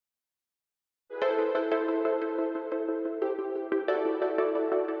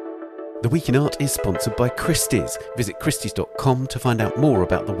The Week in Art is sponsored by Christie's. Visit christies.com to find out more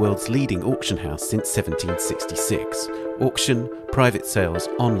about the world's leading auction house since 1766. Auction, private sales,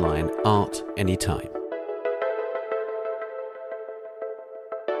 online, art, anytime.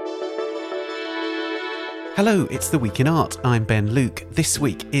 Hello, it's The Week in Art. I'm Ben Luke. This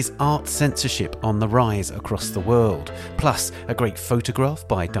week is art censorship on the rise across the world, plus a great photograph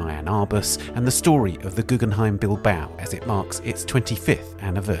by Diane Arbus and the story of the Guggenheim Bilbao as it marks its 25th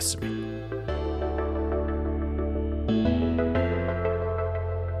anniversary.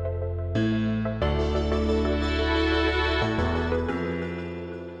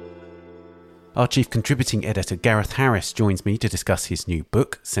 Our chief contributing editor Gareth Harris joins me to discuss his new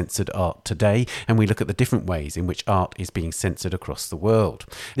book, Censored Art Today, and we look at the different ways in which art is being censored across the world.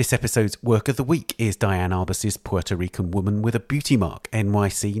 This episode's Work of the Week is Diane Arbus's Puerto Rican Woman with a Beauty Mark,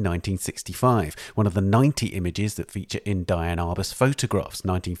 NYC 1965, one of the 90 images that feature in Diane Arbus photographs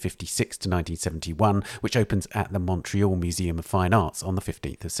 1956 to 1971, which opens at the Montreal Museum of Fine Arts on the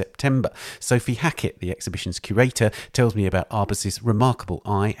 15th of September. Sophie Hackett, the exhibition's curator, tells me about Arbus's remarkable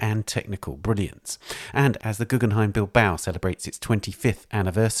eye and technical brilliance. And as the Guggenheim Bilbao celebrates its 25th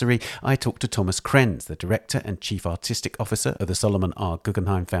anniversary, I talked to Thomas Krenz, the director and chief artistic officer of the Solomon R.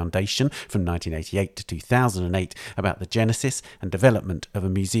 Guggenheim Foundation from 1988 to 2008, about the genesis and development of a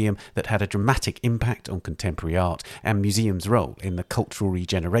museum that had a dramatic impact on contemporary art and museums' role in the cultural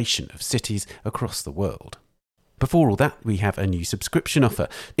regeneration of cities across the world. Before all that, we have a new subscription offer.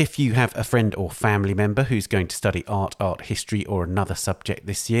 If you have a friend or family member who's going to study art history or another subject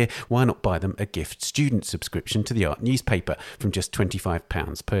this year, why not buy them a gift student subscription to the art newspaper from just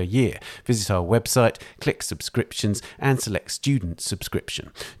 £25 per year? Visit our website, click subscriptions and select student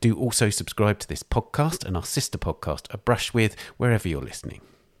subscription. Do also subscribe to this podcast and our sister podcast, A Brush With, wherever you're listening.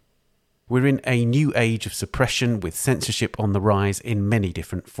 We're in a new age of suppression with censorship on the rise in many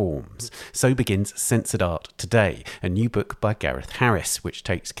different forms. So begins Censored Art Today, a new book by Gareth Harris, which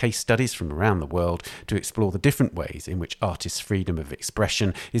takes case studies from around the world to explore the different ways in which artists' freedom of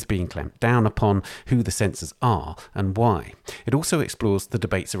expression is being clamped down upon, who the censors are and why. It also explores the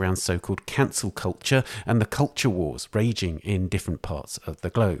debates around so-called cancel culture and the culture wars raging in different parts of the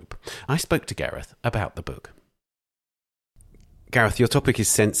globe. I spoke to Gareth about the book. Gareth, your topic is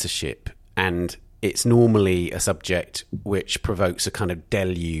censorship. And it's normally a subject which provokes a kind of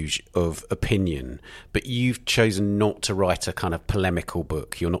deluge of opinion. But you've chosen not to write a kind of polemical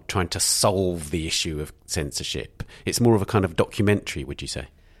book. You're not trying to solve the issue of censorship. It's more of a kind of documentary, would you say?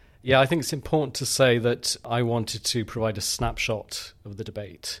 Yeah, I think it's important to say that I wanted to provide a snapshot of the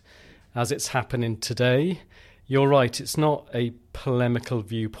debate as it's happening today. You're right, it's not a polemical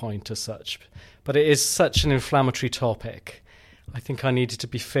viewpoint as such, but it is such an inflammatory topic. I think I needed to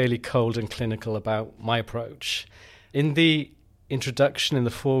be fairly cold and clinical about my approach. In the introduction, in the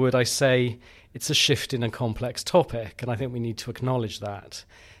foreword, I say it's a shifting and complex topic, and I think we need to acknowledge that,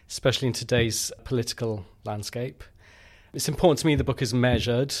 especially in today's political landscape. It's important to me the book is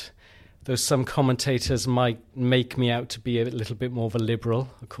measured, though some commentators might make me out to be a little bit more of a liberal,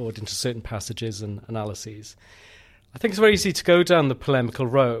 according to certain passages and analyses. I think it's very easy to go down the polemical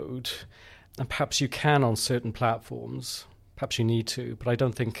road, and perhaps you can on certain platforms. Perhaps you need to, but I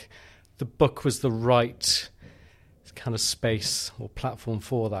don't think the book was the right kind of space or platform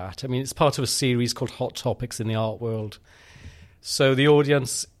for that. I mean, it's part of a series called Hot Topics in the Art World. So the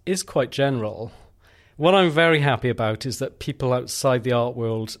audience is quite general. What I'm very happy about is that people outside the art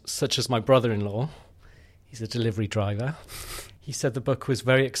world, such as my brother-in-law, he's a delivery driver, he said the book was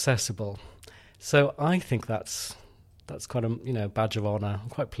very accessible. So I think that's quite a badge of honour. I'm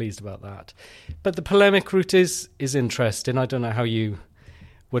quite pleased about that. But the polemic route is interesting. I don't know how you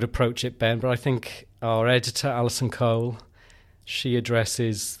would approach it, Ben, but I think our editor, Alison Cole, she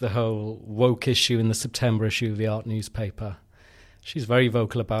addresses the whole woke issue in the September issue of the art newspaper. She's very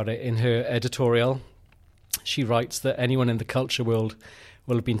vocal about it. In her editorial, she writes that anyone in the culture world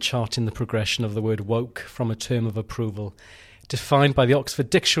will have been charting the progression of the word woke from a term of approval defined by the Oxford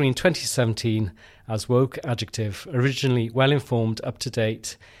Dictionary in 2017 as woke adjective, originally well-informed,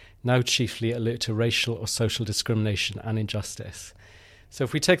 up-to-date, now chiefly alert to racial or social discrimination and injustice. So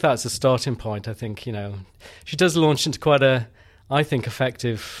if we take that as a starting point, I think, she does launch into quite a, I think,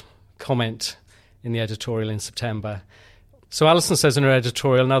 effective comment in the editorial in September. So Alison says in her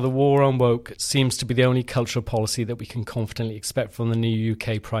editorial, now the war on woke seems to be the only cultural policy that we can confidently expect from the new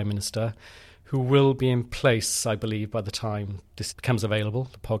UK Prime Minister, who will be in place, I believe, by the time this becomes available,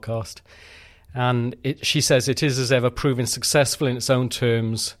 the podcast. And she says it is, as ever, proven successful in its own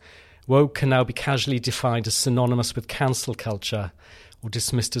terms. Woke can now be casually defined as synonymous with cancel culture, or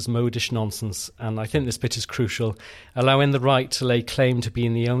dismissed as modish nonsense, and I think this bit is crucial, allowing the right to lay claim to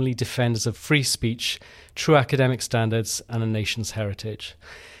being the only defenders of free speech, true academic standards, and a nation's heritage.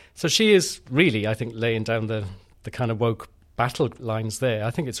 So she is really, I think, laying down the kind of woke battle lines there. I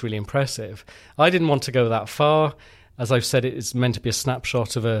think it's really impressive. I didn't want to go that far. As I've said, it is meant to be a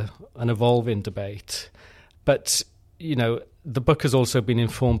snapshot of an evolving debate. But, you know, the book has also been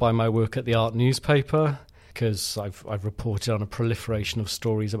informed by my work at the Art newspaper, because I've reported on a proliferation of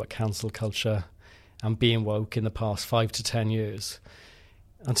stories about cancel culture and being woke in the past 5 to 10 years.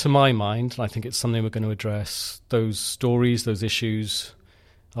 And to my mind, and I think it's something we're going to address, those stories, those issues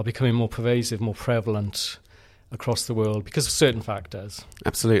are becoming more pervasive, more prevalent across the world because of certain factors.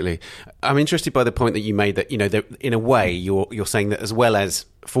 Absolutely. I'm interested by the point that you made that, you know, that in a way you're saying that as well as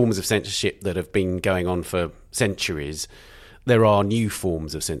forms of censorship that have been going on for centuries, there are new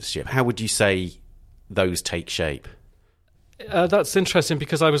forms of censorship. How would you say those take shape? That's interesting,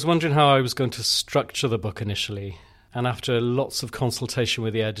 because I was wondering how I was going to structure the book initially. And after lots of consultation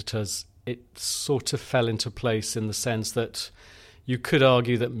with the editors, it sort of fell into place in the sense that you could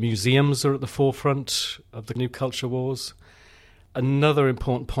argue that museums are at the forefront of the new culture wars. Another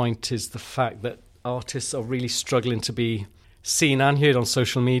important point is the fact that artists are really struggling to be seen and heard on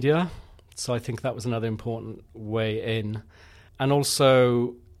social media. So I think that was another important way in. And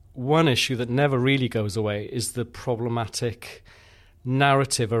also, one issue that never really goes away is the problematic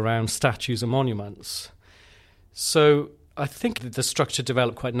narrative around statues and monuments. So I think the structure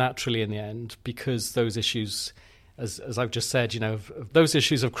developed quite naturally in the end, because those issues, as I've just said, you know, those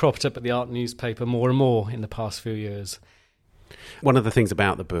issues have cropped up at the Art newspaper more and more in the past few years. One of the things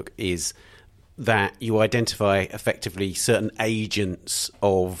about the book is that you identify effectively certain agents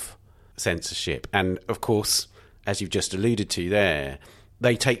of censorship. And of course, as you've just alluded to there,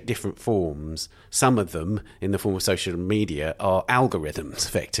 they take different forms. Some of them, in the form of social media, are algorithms,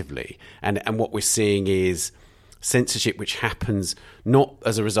 effectively. And what we're seeing is censorship which happens not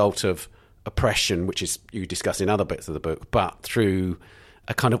as a result of oppression, which is you discuss in other bits of the book, but through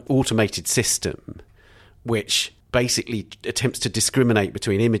a kind of automated system which basically attempts to discriminate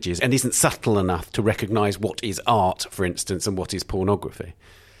between images and isn't subtle enough to recognise what is art, for instance, and what is pornography.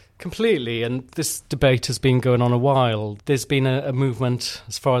 Completely, and this debate has been going on a while. There's been a movement,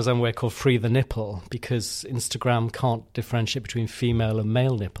 as far as I'm aware, called Free the Nipple, because Instagram can't differentiate between female and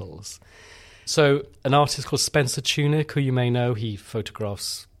male nipples. So an artist called Spencer Tunick, who you may know, he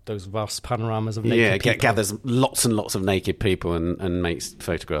photographs those vast panoramas of naked people. Gathers lots and lots of naked people and makes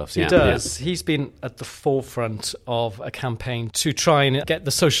photographs. He does. Yeah. He's been at the forefront of a campaign to try and get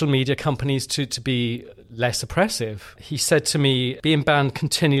the social media companies to be less oppressive. He said to me, being banned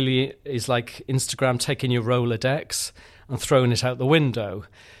continually is like Instagram taking your Rolodex and throwing it out the window.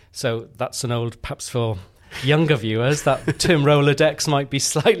 So that's an old, perhaps for younger viewers, that term Rolodex might be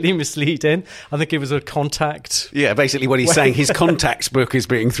slightly misleading. I think it was a contact. Yeah, basically what he's saying, his contacts book is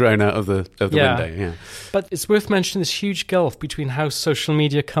being thrown out of the window. Yeah. But it's worth mentioning this huge gulf between how social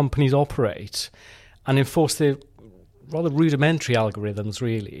media companies operate and enforce their rather rudimentary algorithms,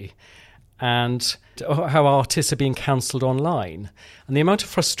 really, and how artists are being cancelled online. And the amount of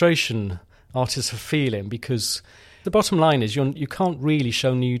frustration artists are feeling, because the bottom line is you can't really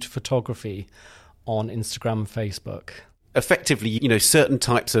show nude photography on Instagram and Facebook. Effectively, you know, certain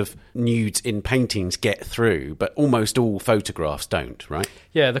types of nudes in paintings get through, but almost all photographs don't, right?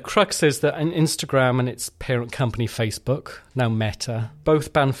 Yeah, the crux is that Instagram and its parent company Facebook, now Meta,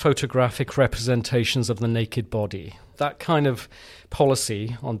 both ban photographic representations of the naked body. That kind of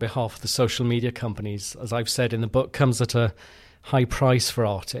policy on behalf of the social media companies, as I've said in the book, comes at a high price for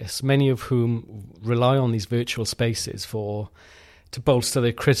artists, many of whom rely on these virtual spaces to bolster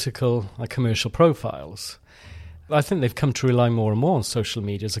their critical and commercial profiles. I think they've come to rely more and more on social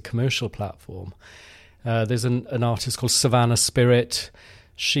media as a commercial platform. There's an artist called Savannah Spirit.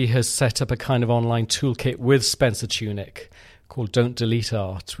 She has set up a kind of online toolkit with Spencer Tunick called Don't Delete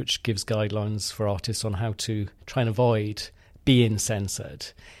Art, which gives guidelines for artists on how to try and avoid being censored.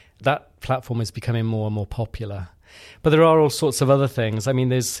 That platform is becoming more and more popular. But there are all sorts of other things. I mean,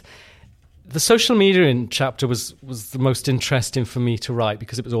 the social media chapter was the most interesting for me to write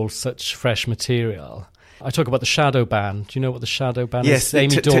because it was all such fresh material. I talk about the shadow ban. Do you know what the shadow ban is?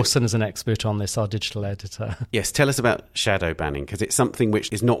 Amy Dawson is an expert on this, our digital editor. Yes, tell us about shadow banning, because it's something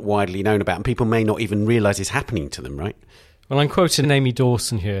which is not widely known about and people may not even realise is happening to them, right? Well, I'm quoting Amy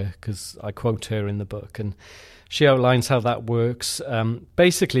Dawson here because I quote her in the book, and she outlines how that works.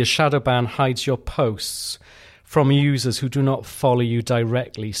 Basically, a shadow ban hides your posts from users who do not follow you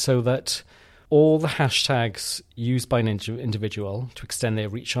directly, so that all the hashtags used by an individual to extend their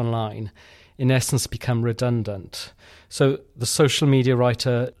reach online in essence become redundant. So the social media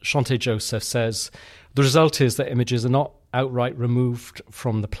writer Shante Joseph says the result is that images are not outright removed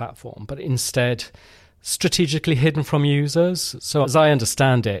from the platform, but instead strategically hidden from users. So as I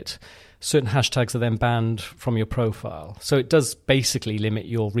understand it, certain hashtags are then banned from your profile. So it does basically limit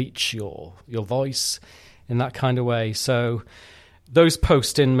your reach, your voice in that kind of way. So those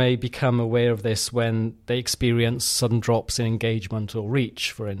posting may become aware of this when they experience sudden drops in engagement or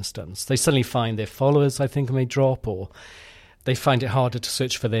reach, for instance. They suddenly find their followers, I think, may drop, or they find it harder to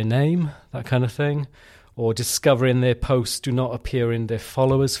search for their name, that kind of thing, or discovering their posts do not appear in their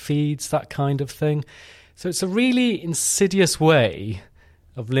followers' feeds, that kind of thing. So it's a really insidious way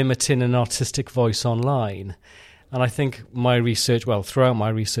of limiting an artistic voice online. And I think throughout my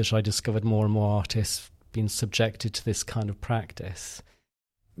research, I discovered more and more artists being subjected to this kind of practice.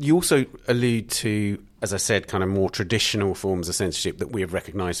 You also allude to, as I said, kind of more traditional forms of censorship that we have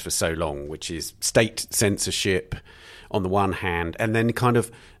recognised for so long, which is state censorship on the one hand, and then kind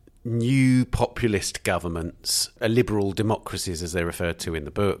of new populist governments, liberal democracies as they're referred to in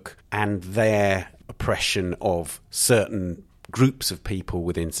the book, and their oppression of certain groups of people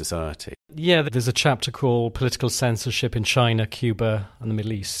within society. Yeah, there's a chapter called Political Censorship in China, Cuba and the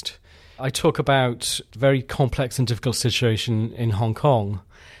Middle East. I talk about a very complex and difficult situation in Hong Kong,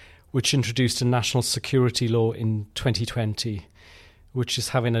 which introduced a national security law in 2020, which is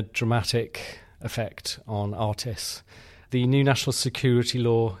having a dramatic effect on artists. The new national security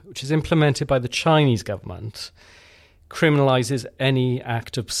law, which is implemented by the Chinese government, criminalises any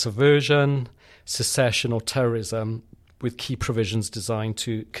act of subversion, secession or terrorism, with key provisions designed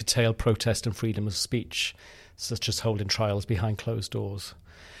to curtail protest and freedom of speech, such as holding trials behind closed doors.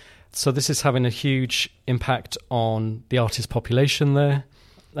 So this is having a huge impact on the artist population there.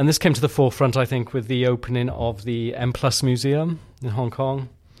 And this came to the forefront, I think, with the opening of the M+ Museum in Hong Kong,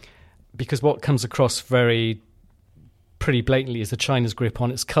 because what comes across pretty blatantly is that China's grip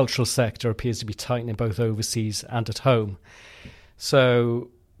on its cultural sector appears to be tightening both overseas and at home. So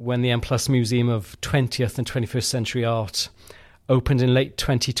when the M+ Museum of 20th and 21st century art opened in late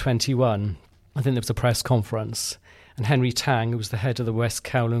 2021, I think there was a press conference, and Henry Tang, who was the head of the West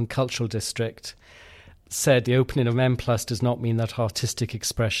Kowloon Cultural District, said the opening of M+ does not mean that artistic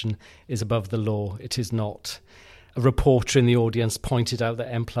expression is above the law. It is not. A reporter in the audience pointed out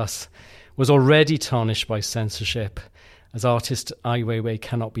that M+ was already tarnished by censorship, as artist Ai Weiwei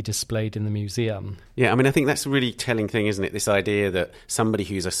cannot be displayed in the museum. Yeah, I mean, I think that's a really telling thing, isn't it? This idea that somebody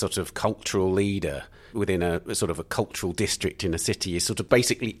who's a sort of cultural leader within a sort of a cultural district in a city is sort of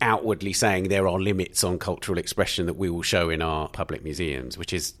basically outwardly saying there are limits on cultural expression that we will show in our public museums,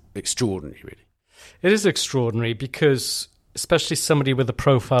 which is extraordinary, really. It is extraordinary because, especially somebody with the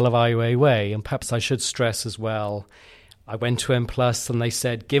profile of Ai Weiwei, and perhaps I should stress as well, I went to M+ and they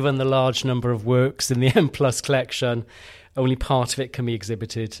said, given the large number of works in the M+ collection, only part of it can be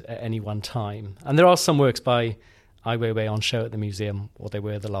exhibited at any one time. And there are some works by Ai Weiwei on show at the museum, or they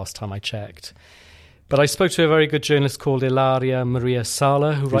were the last time I checked. But I spoke to a very good journalist called Ilaria Maria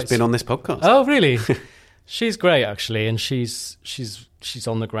Sala, who's been on this podcast. Oh, really? She's great, actually, and she's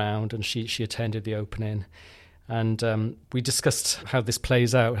on the ground, and she attended the opening. And we discussed how this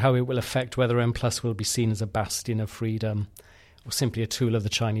plays out, how it will affect whether M+ will be seen as a bastion of freedom or simply a tool of the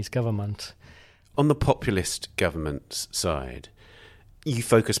Chinese government. On the populist government's side, you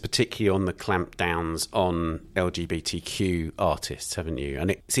focus particularly on the clampdowns on LGBTQ artists, haven't you?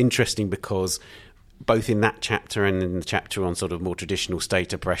 And it's interesting because both in that chapter and in the chapter on sort of more traditional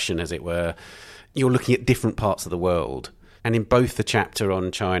state oppression, as it were, you're looking at different parts of the world. And in both the chapter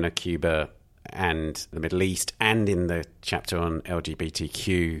on China, Cuba and the Middle East, and in the chapter on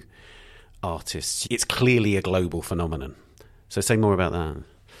LGBTQ artists, it's clearly a global phenomenon. So say more about that.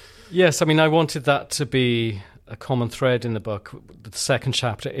 Yes, I mean, I wanted that to be a common thread in the book. The second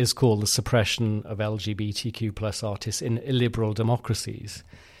chapter is called The Suppression of LGBTQ plus artists in Illiberal Democracies.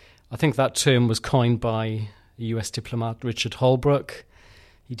 I think that term was coined by US diplomat Richard Holbrooke.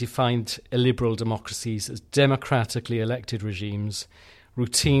 He defined illiberal democracies as democratically elected regimes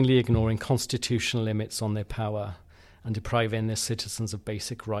routinely ignoring constitutional limits on their power and depriving their citizens of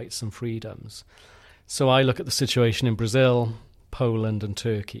basic rights and freedoms. So I look at the situation in Brazil, Poland and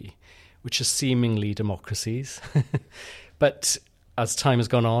Turkey, which are seemingly democracies. But as time has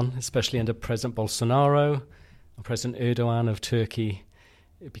gone on, especially under President Bolsonaro and President Erdogan of Turkey,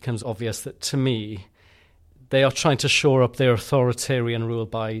 it becomes obvious that, to me, they are trying to shore up their authoritarian rule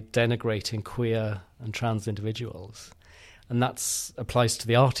by denigrating queer and trans individuals. And that applies to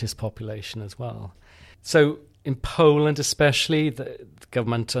the artist population as well. So in Poland especially, the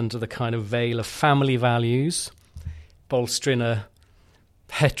government, under the kind of veil of family values, bolstering a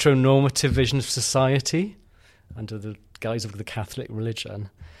heteronormative vision of society under the guise of the Catholic religion.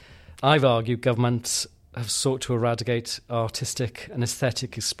 I've argued governments have sought to eradicate artistic and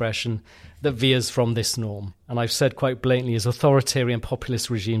aesthetic expression that veers from this norm. And I've said quite blatantly, as authoritarian populist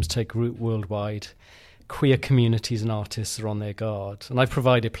regimes take root worldwide, queer communities and artists are on their guard. And I've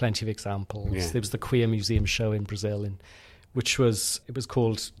provided plenty of examples. Yeah. There was the Queer Museum show in Brazil,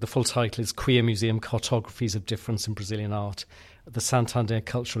 the full title is Queer Museum Cartographies of Difference in Brazilian Art at the Santander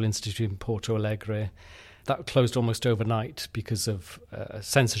Cultural Institute in Porto Alegre. That closed almost overnight because of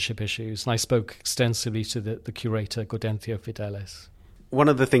censorship issues. And I spoke extensively to the curator, Gaudencio Fidelis. One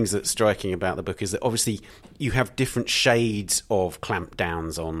of the things that's striking about the book is that obviously you have different shades of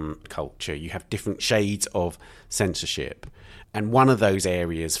clampdowns on culture. You have different shades of censorship. And one of those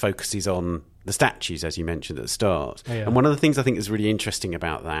areas focuses on the statues, as you mentioned at the start. Oh, yeah. And one of the things I think is really interesting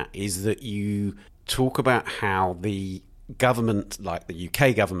about that is that you talk about how the government, like the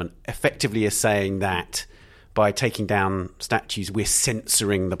UK government, effectively is saying that by taking down statues, we're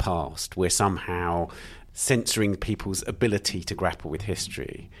censoring the past. We're somehow censoring people's ability to grapple with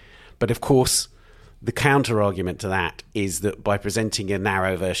history. But of course, the counter-argument to that is that by presenting a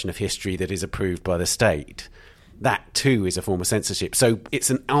narrow version of history that is approved by the state, that too is a form of censorship. So it's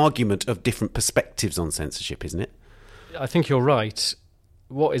an argument of different perspectives on censorship, isn't it? I think you're right.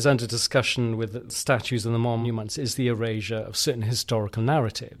 What is under discussion with the statues and the monuments is the erasure of certain historical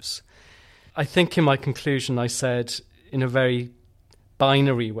narratives. I think in my conclusion I said, in a very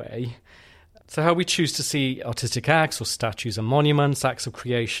binary way, so how we choose to see artistic acts or statues and monuments, acts of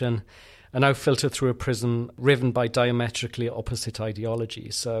creation, are now filtered through a prism riven by diametrically opposite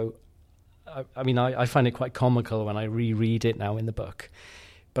ideologies. So, I find it quite comical when I reread it now in the book.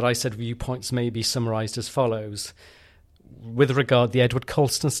 But I said viewpoints may be summarised as follows. With regard, the Edward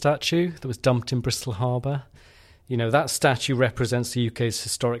Colston statue that was dumped in Bristol Harbour, that statue represents the UK's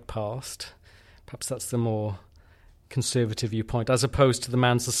historic past. Perhaps that's the more conservative viewpoint, as opposed to the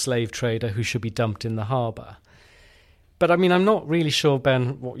man's a slave trader who should be dumped in the harbour. But I'm not really sure,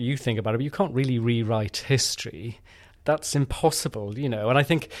 Ben, what you think about it, but you can't really rewrite history. That's impossible, And I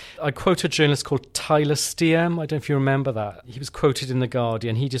think I quote a journalist called Tyler Stiem. I don't know if you remember that. He was quoted in The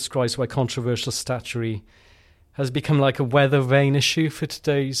Guardian. He describes why controversial statuary has become like a weather vane issue for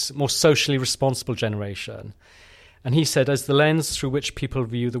today's more socially responsible generation. And he said, as the lens through which people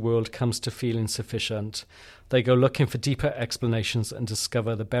view the world comes to feel insufficient, they go looking for deeper explanations and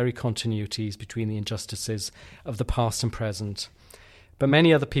discover the buried continuities between the injustices of the past and present. But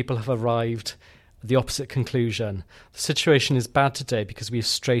many other people have arrived at the opposite conclusion. The situation is bad today because we have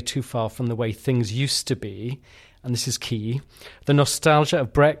strayed too far from the way things used to be, and this is key. The nostalgia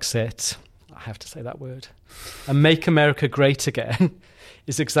of Brexit, I have to say that word, and Make America Great Again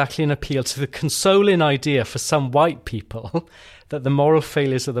is exactly an appeal to the consoling idea for some white people that the moral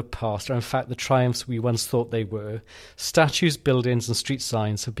failures of the past are in fact the triumphs we once thought they were. Statues, buildings and street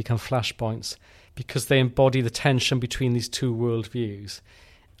signs have become flashpoints because they embody the tension between these two worldviews.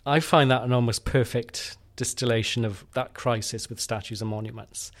 I find that an almost perfect distillation of that crisis with statues and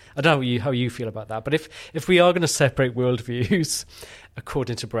monuments. I don't know how you feel about that, but if we are going to separate worldviews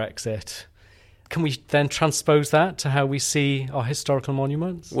according to Brexit, can we then transpose that to how we see our historical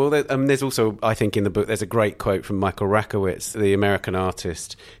monuments? Well, there's also, I think, in the book, there's a great quote from Michael Rakowitz, the American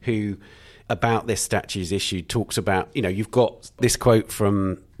artist, who, about this statue's issue, talks about, you've got this quote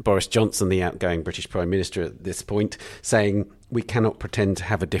from Boris Johnson, the outgoing British Prime Minister at this point, saying, we cannot pretend to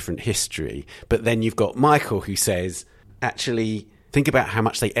have a different history. But then you've got Michael who says, actually, think about how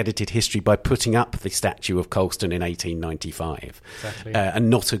much they edited history by putting up the statue of Colston in 1895, exactly. And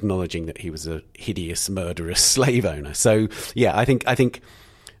not acknowledging that he was a hideous, murderous slave owner. So, yeah, I think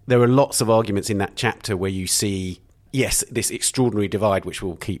there are lots of arguments in that chapter where you see, yes, this extraordinary divide which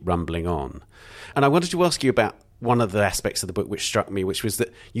will keep rumbling on. And I wanted to ask you about one of the aspects of the book which struck me, which was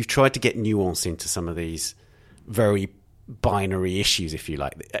that you've tried to get nuance into some of these very binary issues, if you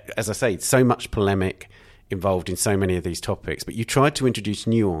like. As I say, so much polemic involved in so many of these topics, but you tried to introduce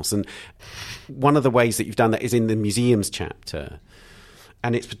nuance, and one of the ways that you've done that is in the museums chapter,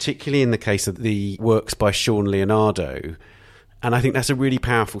 and it's particularly in the case of the works by Sean Leonardo, and I think that's a really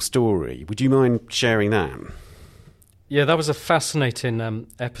powerful story. Would you mind sharing that? Yeah, that was a fascinating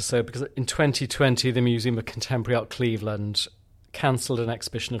episode, because in 2020 the Museum of Contemporary Art Cleveland cancelled an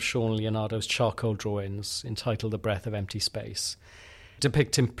exhibition of Sean Leonardo's charcoal drawings entitled The Breath of Empty Space,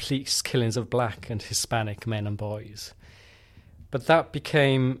 depicting police killings of black and Hispanic men and boys. But that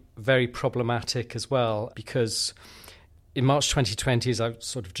became very problematic as well, because in March 2020, as I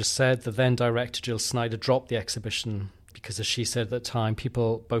sort of just said, the then director Jill Snyder dropped the exhibition because, as she said at the time,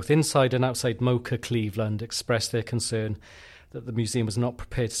 people both inside and outside MoCA Cleveland expressed their concern that the museum was not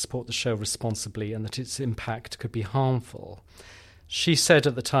prepared to support the show responsibly and that its impact could be harmful. She said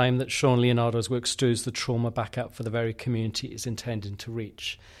at the time that Sean Leonardo's work stirs the trauma back up for the very community it is intended to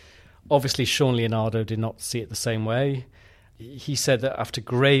reach. Obviously, Sean Leonardo did not see it the same way. He said that after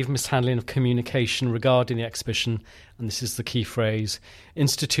grave mishandling of communication regarding the exhibition, and this is the key phrase,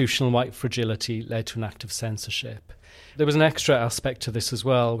 institutional white fragility led to an act of censorship. There was an extra aspect to this as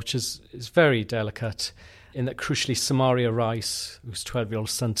well, which is very delicate, in that crucially Samaria Rice, whose 12-year-old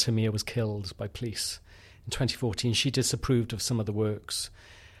son Tamir was killed by police in 2014, she disapproved of some of the works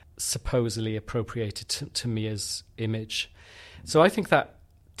supposedly appropriated to Tamir's image. So I think that,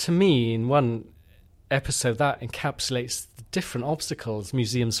 to me, in one episode, that encapsulates the different obstacles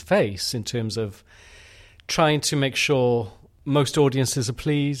museums face in terms of trying to make sure most audiences are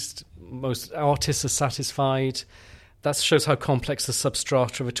pleased, most artists are satisfied. That shows how complex the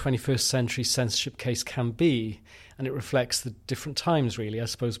substrata of a 21st century censorship case can be, and it reflects the different times, really, I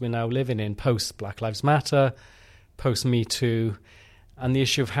suppose, we're now living in, post-Black Lives Matter, post-Me Too, and the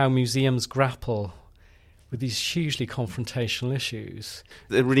issue of how museums grapple with these hugely confrontational issues.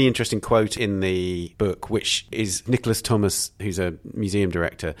 A really interesting quote in the book, which is Nicholas Thomas, who's a museum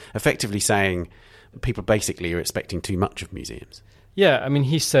director, effectively saying people basically are expecting too much of museums. Yeah, I mean,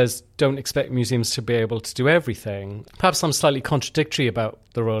 he says, don't expect museums to be able to do everything. Perhaps I'm slightly contradictory about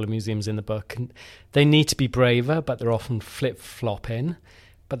the role of museums in the book. They need to be braver, but they're often flip-flopping.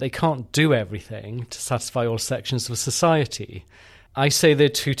 But they can't do everything to satisfy all sections of society. I say they're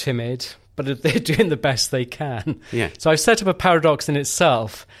too timid, but they're doing the best they can. Yeah. So I've set up a paradox in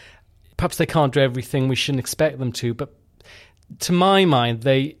itself. Perhaps they can't do everything we shouldn't expect them to, but to my mind,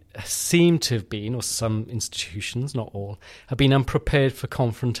 they seem to have been, or some institutions, not all, have been unprepared for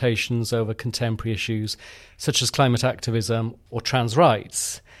confrontations over contemporary issues such as climate activism or trans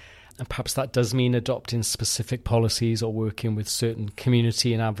rights. And perhaps that does mean adopting specific policies or working with certain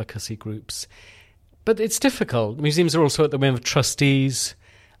community and advocacy groups. But it's difficult. Museums are also at the whim of trustees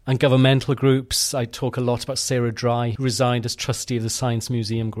and governmental groups. I talk a lot about Sarah Dry, who resigned as trustee of the Science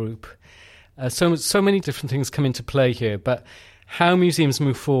Museum Group. So many different things come into play here, but how museums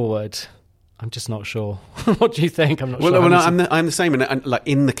move forward, I'm just not sure. What do you think? I'm not sure. Well, I'm the same. And like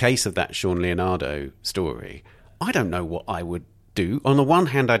in the case of that Sean Leonardo story, I don't know what I would do. On the one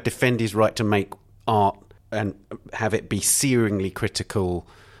hand, I'd defend his right to make art and have it be searingly critical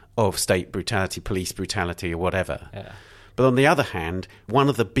of state brutality, police brutality, or whatever. Yeah. But on the other hand, one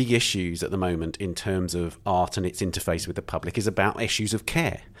of the big issues at the moment in terms of art and its interface with the public is about issues of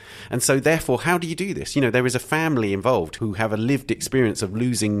care. And so therefore, how do you do this? You know, there is a family involved who have a lived experience of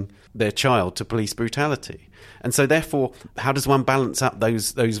losing their child to police brutality. And so therefore, how does one balance up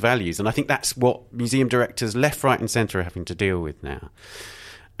those values? And I think that's what museum directors left, right and centre are having to deal with now.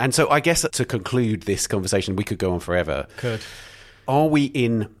 And so I guess to conclude this conversation, we could go on forever. Could. Are we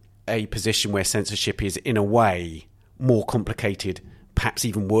in a position where censorship is, in a way, more complicated, perhaps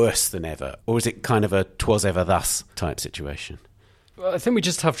even worse than ever? Or is it kind of a 'twas ever thus type situation? Well, I think we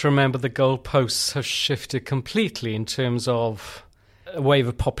just have to remember the goalposts have shifted completely in terms of a wave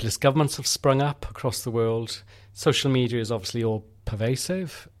of populist governments have sprung up across the world. Social media is obviously all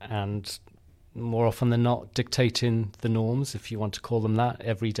pervasive and more often than not dictating the norms, if you want to call them that,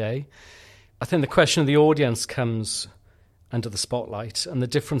 every day. I think the question of the audience comes under the spotlight, and the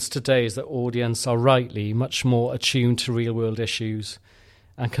difference today is that audience are rightly much more attuned to real-world issues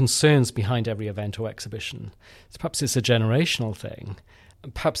and concerns behind every event or exhibition. So perhaps it's a generational thing.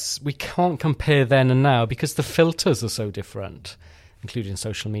 Perhaps we can't compare then and now because the filters are so different, including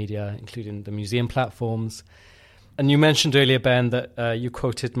social media, including the museum platforms. And you mentioned earlier, Ben, that you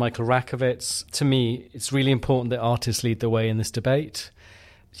quoted Michael Rakowitz. To me, it's really important that artists lead the way in this debate.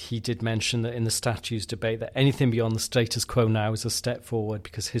 He did mention that in the statues debate that anything beyond the status quo now is a step forward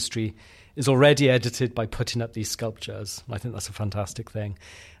because history is already edited by putting up these sculptures. I think that's a fantastic thing.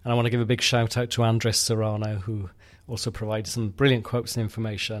 And I want to give a big shout out to Andres Serrano, who also provided some brilliant quotes and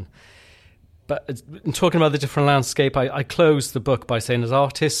information. But in talking about the different landscape, I close the book by saying as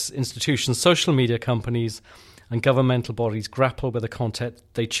artists, institutions, social media companies and governmental bodies grapple with the content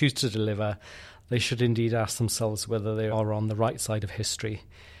they choose to deliver, they should indeed ask themselves whether they are on the right side of history.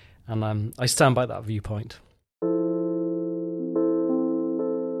 And I stand by that viewpoint.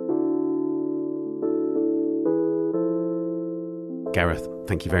 Gareth,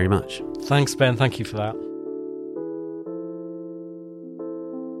 thank you very much. Thanks, Ben. Thank you for that.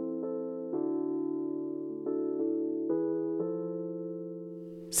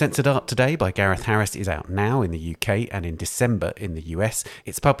 Censored Art Today by Gareth Harris is out now in the UK and in December in the US.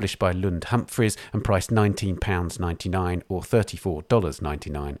 It's published by Lund Humphreys and priced £19.99 or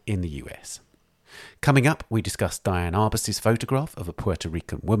 $34.99 in the US. Coming up, we discuss Diane Arbus's photograph of a Puerto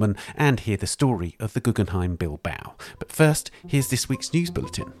Rican woman and hear the story of the Guggenheim Bilbao. But first, here's this week's news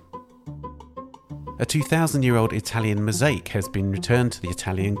bulletin. A 2,000-year-old Italian mosaic has been returned to the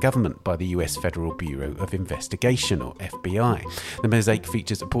Italian government by the US Federal Bureau of Investigation, or FBI. The mosaic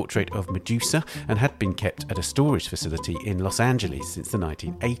features a portrait of Medusa and had been kept at a storage facility in Los Angeles since the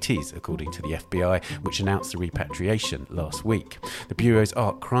 1980s, according to the FBI, which announced the repatriation last week. The Bureau's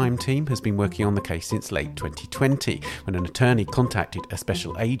art crime team has been working on the case since late 2020, when an attorney contacted a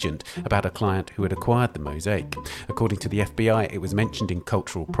special agent about a client who had acquired the mosaic. According to the FBI, it was mentioned in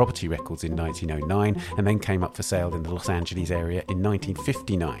cultural property records in 1909 and then came up for sale in the Los Angeles area in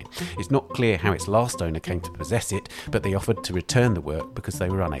 1959. It's not clear how its last owner came to possess it, but they offered to return the work because they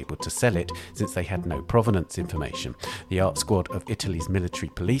were unable to sell it since they had no provenance information. The art squad of Italy's military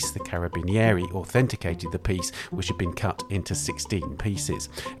police, the Carabinieri, authenticated the piece, which had been cut into 16 pieces.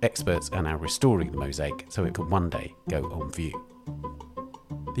 Experts are now restoring the mosaic so it can one day go on view.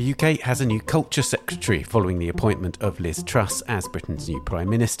 The UK has a new Culture Secretary following the appointment of Liz Truss as Britain's new Prime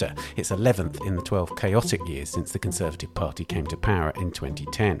Minister. It's 11th in the 12 chaotic years since the Conservative Party came to power in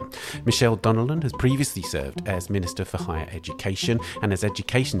 2010. Michelle Donnellan has previously served as Minister for Higher Education and as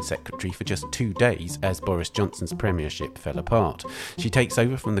Education Secretary for just 2 days as Boris Johnson's premiership fell apart. She takes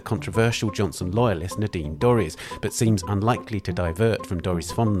over from the controversial Johnson loyalist Nadine Dorries, but seems unlikely to divert from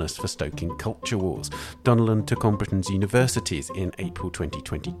Dorries' fondness for stoking culture wars. Donnellan took on Britain's universities in April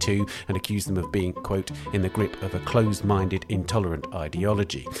 2022 and accused them of being, quote, in the grip of a closed-minded, intolerant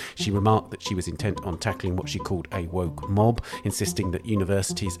ideology. She remarked that she was intent on tackling what she called a woke mob, insisting that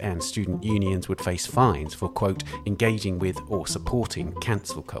universities and student unions would face fines for, quote, engaging with or supporting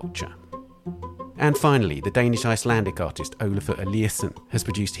cancel culture. And finally, the Danish-Icelandic artist Olafur Eliasson has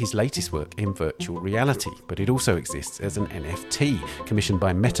produced his latest work in virtual reality, but it also exists as an NFT, commissioned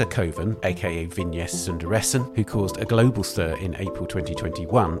by Meta Koven, aka Vignesh Sundaresan, who caused a global stir in April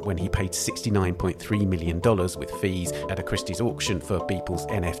 2021 when he paid $69.3 million with fees at a Christie's auction for Beeple's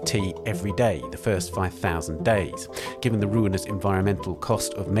NFT Every Day, the first 5,000 days. Given the ruinous environmental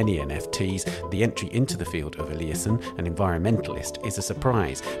cost of many NFTs, the entry into the field of Eliasson, an environmentalist, is a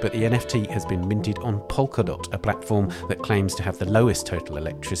surprise, but the NFT has been minted on Polkadot, a platform that claims to have the lowest total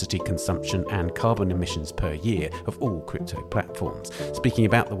electricity consumption and carbon emissions per year of all crypto platforms. Speaking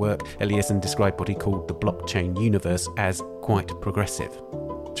about the work, Eliasson described what he called the blockchain universe as quite progressive.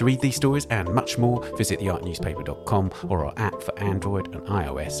 To read these stories and much more, visit theartnewspaper.com or our app for Android and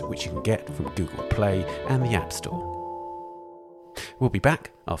iOS, which you can get from Google Play and the App Store. We'll be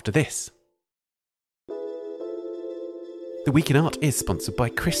back after this. The Week in Art is sponsored by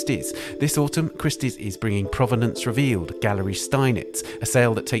Christie's. This autumn, Christie's is bringing Provenance Revealed, Gallery Steinitz, a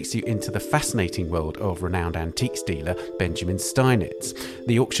sale that takes you into the fascinating world of renowned antiques dealer Benjamin Steinitz.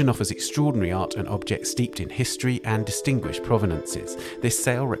 The auction offers extraordinary art and objects steeped in history and distinguished provenances. This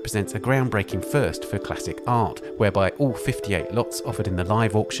sale represents a groundbreaking first for classic art, whereby all 58 lots offered in the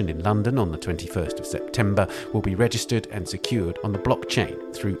live auction in London on the 21st of September will be registered and secured on the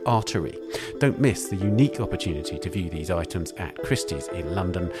blockchain through Artery. Don't miss the unique opportunity to view these items at Christie's in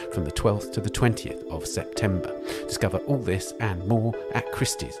London from the 12th to the 20th of September. Discover all this and more at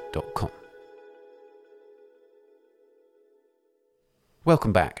christies.com.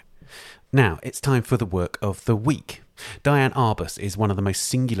 Welcome back. Now it's time for the work of the week. Diane Arbus is one of the most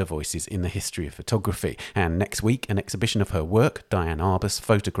singular voices in the history of photography, and next week an exhibition of her work, Diane Arbus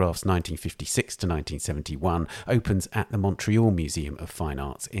Photographs 1956 to 1971, opens at the Montreal Museum of Fine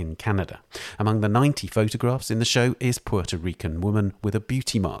Arts in Canada. Among the 90 photographs in the show is Puerto Rican Woman with a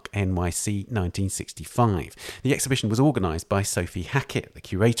Beauty Mark, NYC 1965. The exhibition was organised by Sophie Hackett, the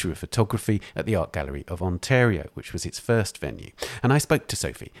curator of photography at the Art Gallery of Ontario, which was its first venue, and I spoke to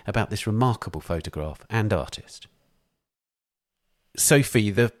Sophie about this remarkable photograph and artist.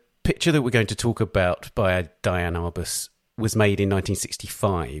 Sophie, the picture that we're going to talk about by Diane Arbus was made in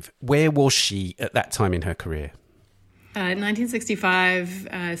 1965. Where was she at that time in her career? 1965,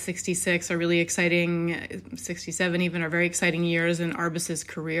 66 are really exciting, 67 even are very exciting years in Arbus's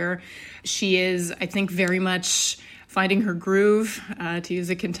career. She is, I think, very much finding her groove, to use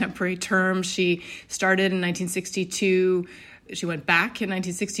a contemporary term. She started in 1962. She went back in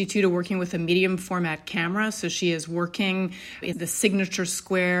 1962 to working with a medium format camera. So she is working in the signature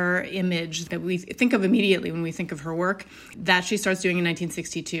square image that we think of immediately when we think of her work. That she starts doing in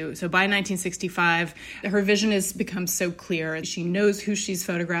 1962. So by 1965, her vision has become so clear. She knows who she's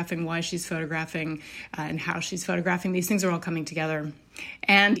photographing, why she's photographing, and how she's photographing. These things are all coming together.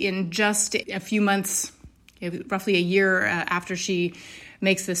 And in just a few months, roughly a year after she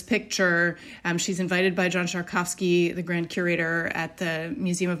makes this picture. She's invited by John Sharkovsky, the grand curator at the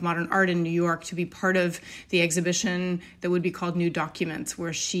Museum of Modern Art in New York, to be part of the exhibition that would be called New Documents,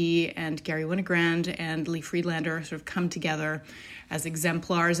 where she and Gary Winogrand and Lee Friedlander sort of come together as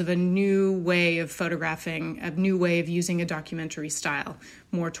exemplars of a new way of photographing, a new way of using a documentary style,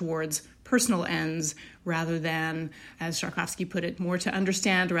 more towards personal ends rather than, as Sharkovsky put it, more to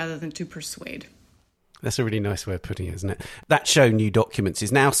understand rather than to persuade. That's a really nice way of putting it, isn't it? That show, New Documents,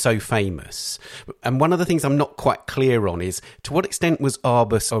 is now so famous. And one of the things I'm not quite clear on is, to what extent was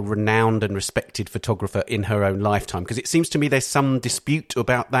Arbus a renowned and respected photographer in her own lifetime? Because it seems to me there's some dispute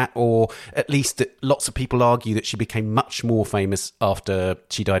about that, or at least that lots of people argue that she became much more famous after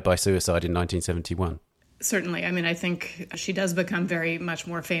she died by suicide in 1971. Certainly. I mean, I think she does become very much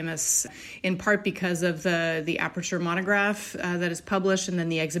more famous, in part because of the Aperture monograph that is published, and then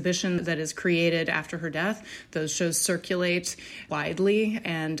the exhibition that is created after her death. Those shows circulate widely,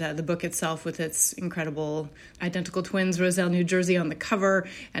 and the book itself, with its incredible identical twins, Roselle, New Jersey, on the cover,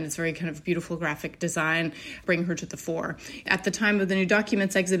 and its very kind of beautiful graphic design, bring her to the fore. At the time of the New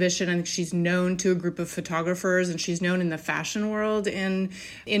Documents exhibition, I think she's known to a group of photographers, and she's known in the fashion world in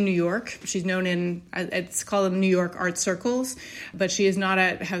New York. She's known in, it's called them New York art circles, but she is not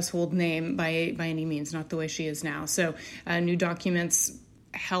a household name by any means, not the way she is now. So New Documents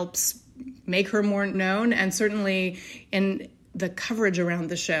helps make her more known, and certainly in the coverage around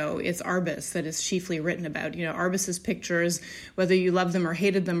the show, it's Arbus that is chiefly written about. You know, Arbus's pictures, whether you loved them or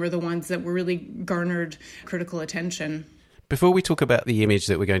hated them, are the ones that were really garnered critical attention. Before we talk about the image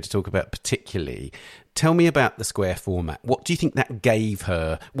that we're going to talk about particularly, tell me about the square format. What do you think that gave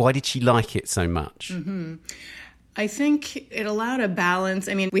her? Why did she like it so much? Mm-hmm. I think it allowed a balance.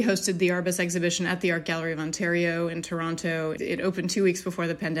 I mean, we hosted the Arbus exhibition at the Art Gallery of Ontario in Toronto. It opened 2 weeks before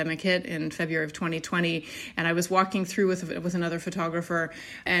the pandemic hit in February of 2020. And I was walking through with another photographer,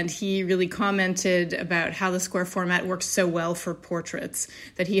 and he really commented about how the square format works so well for portraits,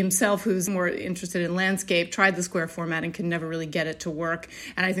 that he himself, who's more interested in landscape, tried the square format and could never really get it to work.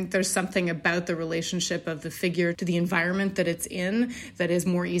 And I think there's something about the relationship of the figure to the environment that it's in that is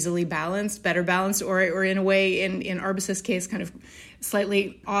more easily balanced, better balanced, or in a way, in Arbus's case, kind of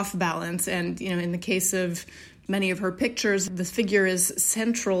slightly off balance. And, you know, in the case of many of her pictures, the figure is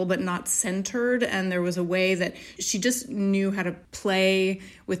central but not centered. And there was a way that she just knew how to play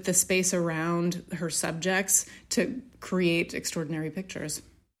with the space around her subjects to create extraordinary pictures.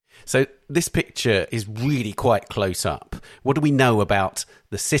 So this picture is really quite close up. What do we know about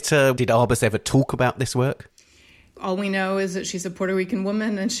the sitter? Did Arbus ever talk about this work? All we know is that she's a Puerto Rican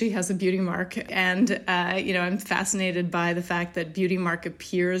woman and she has a beauty mark. And, I'm fascinated by the fact that beauty mark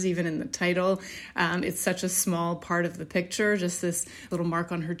appears even in the title. It's such a small part of the picture, just this little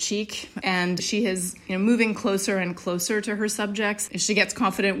mark on her cheek. And she is, moving closer and closer to her subjects. As she gets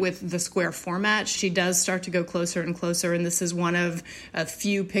confident with the square format, she does start to go closer and closer. And this is one of a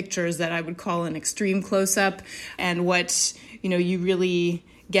few pictures that I would call an extreme close-up. And what, you really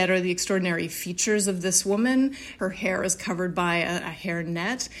get are the extraordinary features of this woman. Her hair is covered by a hair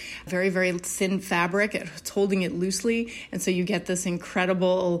net, very, very thin fabric. It's holding it loosely. And so you get this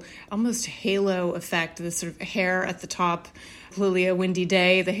incredible, almost halo effect, this sort of hair at the top. Clearly a windy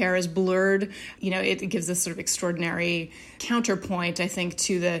day, the hair is blurred. It gives this sort of extraordinary counterpoint, I think,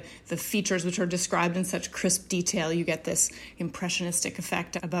 to the features which are described in such crisp detail. You get this impressionistic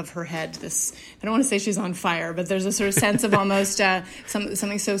effect above her head. This, I don't want to say she's on fire, but there's a sort of sense of almost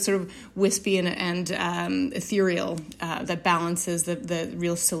something so sort of wispy and ethereal that balances the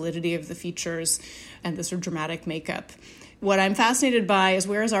real solidity of the features and the sort of dramatic makeup. What I'm fascinated by is,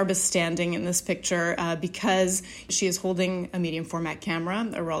 where is Arbus standing in this picture? Because she is holding a medium format camera,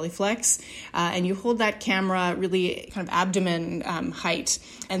 a Rolleiflex, and you hold that camera really kind of abdomen height,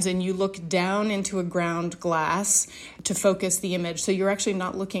 and then you look down into a ground glass to focus the image. So you're actually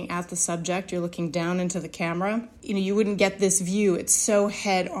not looking at the subject, you're looking down into the camera. You wouldn't get this view. It's so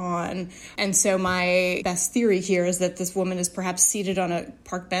head on. And so my best theory here is that this woman is perhaps seated on a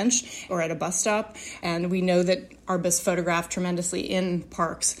park bench or at a bus stop. And we know that Arbus photographed tremendously in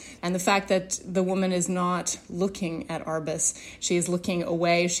parks. And the fact that the woman is not looking at Arbus, she is looking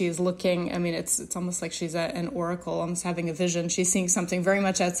away. She is looking, it's almost like she's an oracle, almost having a vision. She's seeing something very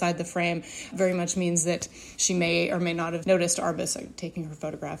much outside the frame, very much means that she may or may not have noticed Arbus taking her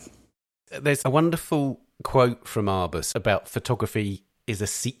photograph. There's a wonderful quote from Arbus about photography is a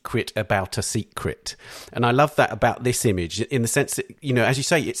secret about a secret. And I love that about this image in the sense that, you know, as you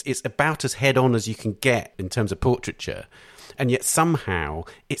say, it's about as head on as you can get in terms of portraiture. And yet somehow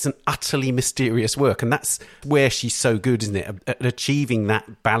it's an utterly mysterious work. And that's where she's so good, isn't it? At achieving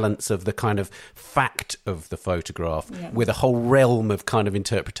that balance of the kind of fact of the photograph with a whole realm of kind of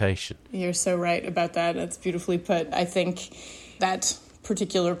interpretation. You're so right about that. That's beautifully put. I think that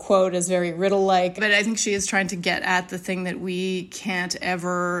particular quote is very Riddle-like, but I think she is trying to get at the thing that we can't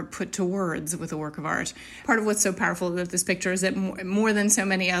ever put to words with a work of art. Part of what's so powerful about this picture is that more than so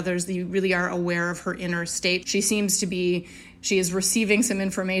many others, you really are aware of her inner state. She is receiving some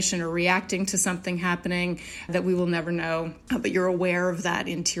information or reacting to something happening that we will never know, but you're aware of that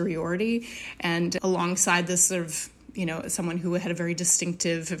interiority. And alongside this sort of, you know, someone who had a very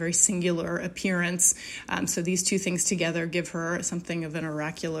distinctive, a very singular appearance. So these two things together give her something of an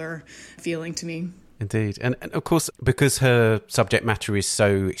oracular feeling to me. Indeed. And of course, because her subject matter is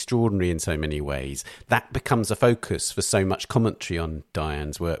so extraordinary in so many ways, that becomes a focus for so much commentary on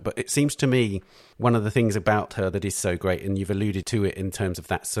Diane's work. But it seems to me one of the things about her that is so great, and you've alluded to it in terms of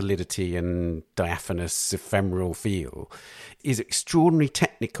that solidity and diaphanous, ephemeral feel, is extraordinary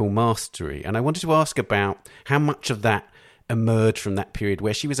technical mastery. And I wanted to ask about how much of that emerged from that period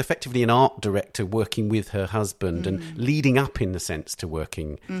where she was effectively an art director working with her husband and leading up, in the sense, to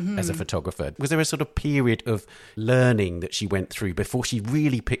working as a photographer. Was there a sort of period of learning that she went through before she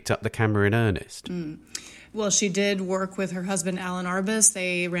really picked up the camera in earnest? Well, she did work with her husband, Alan Arbus.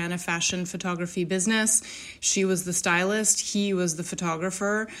 They ran a fashion photography business. She was the stylist. He was the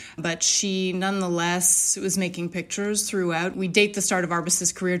photographer. But she, nonetheless, was making pictures throughout. We date the start of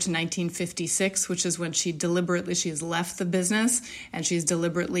Arbus's career to 1956, which is when she has left the business, and she's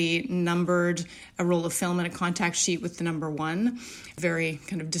deliberately numbered a roll of film and a contact sheet with the number 1. Very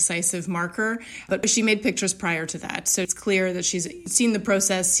kind of decisive marker. But she made pictures prior to that. So it's clear that she's seen the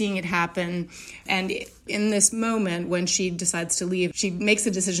process, seeing it happen. And in this moment, when she decides to leave, she makes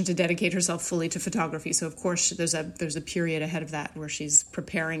the decision to dedicate herself fully to photography. So, of course, there's a period ahead of that where she's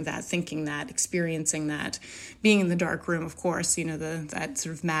preparing that, thinking that, experiencing that, being in the dark room, of course, you know, that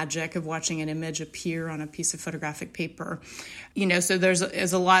sort of magic of watching an image appear on a piece of photographic paper. You know, so there's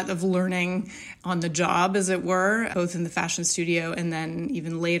a lot of learning on the job, as it were, both in the fashion studio and then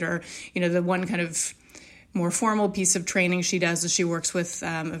even later. You know, the one kind of more formal piece of training she does is she works with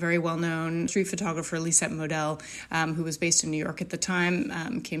a very well-known street photographer, Lisette Model, who was based in New York at the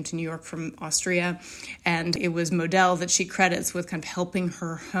time, came to New York from Austria. And it was Model that she credits with kind of helping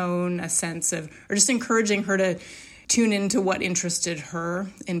her hone a sense of, or just encouraging her to tune into what interested her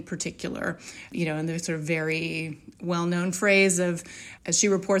in particular. You know, and there's sort of very well-known phrase of, as she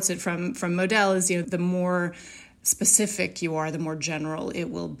reports it from Model, is, you know, the more specific you are, the more general it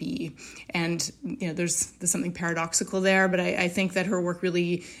will be. And, you know, there's something paradoxical there, but I think that her work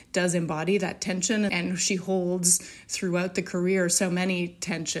really does embody that tension, and she holds throughout the career so many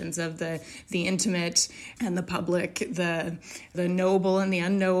tensions of the intimate and the public, the knowable and the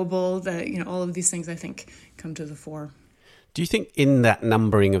unknowable, all of these things, I think, come to the fore. Do you think in that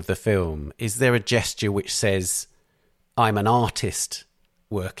numbering of the film, is there a gesture which says, I'm an artist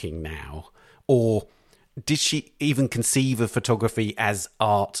working now? Or did she even conceive of photography as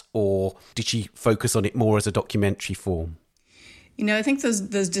art, or did she focus on it more as a documentary form? You know, I think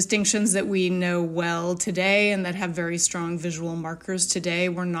those distinctions that we know well today and that have very strong visual markers today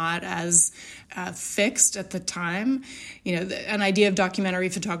were not as fixed at the time. You know, an idea of documentary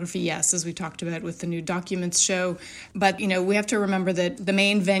photography, yes, as we talked about with the New Documents show. But, you know, we have to remember that the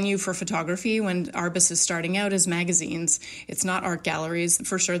main venue for photography when Arbus is starting out is magazines. It's not art galleries.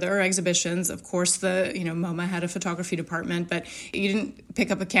 For sure, there are exhibitions. Of course, MoMA had a photography department, but you didn't pick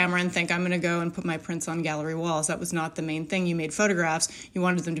up a camera and think, I'm going to go and put my prints on gallery walls. That was not the main thing. You made photographs. You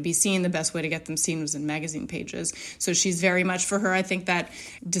wanted them to be seen. The best way to get them seen was in magazine pages. So she's very much, for her, I think that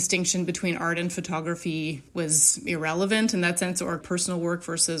distinction between art and photography was irrelevant in that sense, or personal work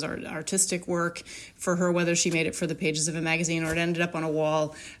versus artistic work. For her, whether she made it for the pages of a magazine or it ended up on a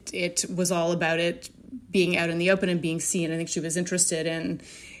wall, it was all about it being out in the open and being seen. I think she was interested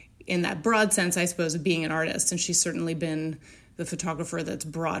in that broad sense, I suppose, of being an artist, and she's certainly been the photographer that's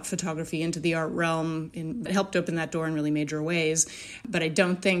brought photography into the art realm and helped open that door in really major ways. But I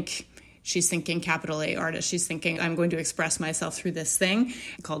don't think she's thinking capital A artist. She's thinking, I'm going to express myself through this thing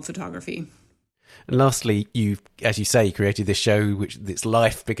called photography. And lastly, you, as you say, created this show, which its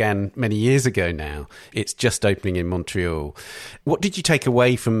life began many years ago now. It's just opening in Montreal. What did you take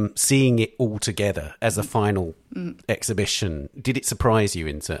away from seeing it all together as a final exhibition? Did it surprise you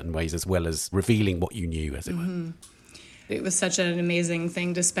in certain ways, as well as revealing what you knew, as it were? It was such an amazing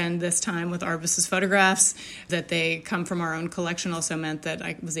thing to spend this time with Arbus's photographs. That they come from our own collection also meant that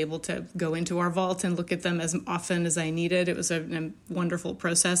I was able to go into our vault and look at them as often as I needed. It was a wonderful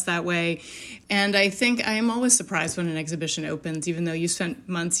process that way. And I think I am always surprised when an exhibition opens, even though you spent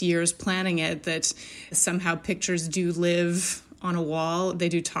months, years planning it, that somehow pictures do live on a wall. They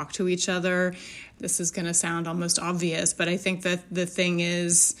do talk to each other. This is going to sound almost obvious, but I think that the thing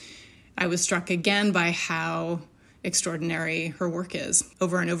is, I was struck again by how extraordinary her work is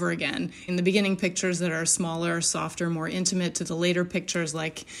over and over again. In the beginning pictures that are smaller, softer, more intimate, to the later pictures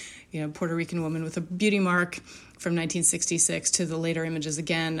like, Puerto Rican woman with a beauty mark from 1966, to the later images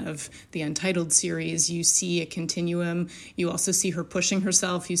again of the Untitled series, you see a continuum. You also see her pushing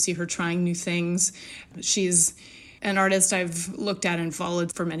herself. You see her trying new things. She's an artist I've looked at and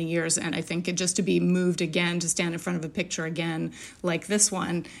followed for many years, and I think just to be moved again, to stand in front of a picture again like this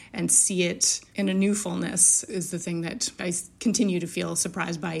one and see it in a new fullness is the thing that I continue to feel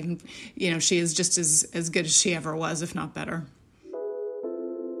surprised by. She is just as good as she ever was, if not better.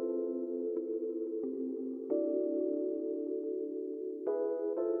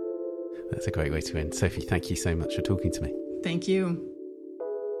 That's a great way to end. Sophie, thank you so much for talking to me. Thank you.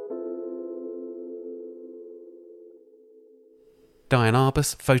 Diane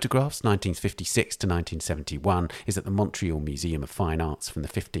Arbus, Photographs 1956 to 1971, is at the Montreal Museum of Fine Arts from the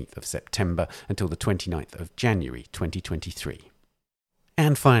 15th of September until the 29th of January 2023.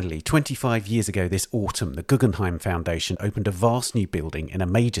 And finally, 25 years ago this autumn, the Guggenheim Foundation opened a vast new building in a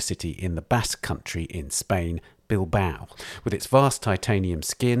major city in the Basque Country in Spain, Bilbao. With its vast titanium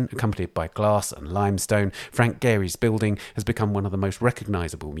skin, accompanied by glass and limestone, Frank Gehry's building has become one of the most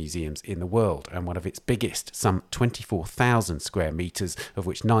recognisable museums in the world, and one of its biggest, some 24,000 square metres, of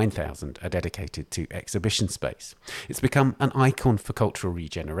which 9,000 are dedicated to exhibition space. It's become an icon for cultural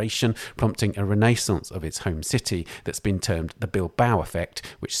regeneration, prompting a renaissance of its home city that's been termed the Bilbao effect,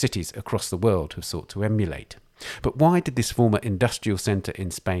 which cities across the world have sought to emulate. But why did this former industrial centre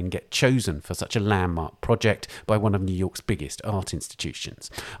in Spain get chosen for such a landmark project by one of New York's biggest art institutions?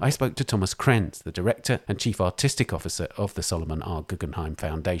 I spoke to Thomas Krenz, the director and chief artistic officer of the Solomon R. Guggenheim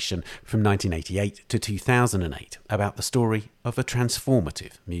Foundation from 1988 to 2008, about the story of a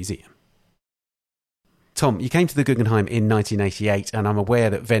transformative museum. Tom, you came to the Guggenheim in 1988, and I'm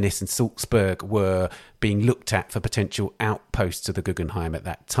aware that Venice and Salzburg were being looked at for potential outposts of the Guggenheim at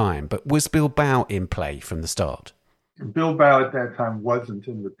that time. But was Bilbao in play from the start? Bilbao at that time wasn't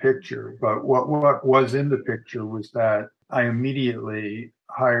in the picture, but what was in the picture was that I immediately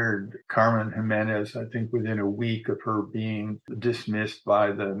hired Carmen Jimenez, I think within a week of her being dismissed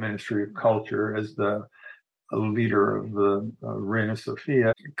by the Ministry of Culture as the leader of the Reina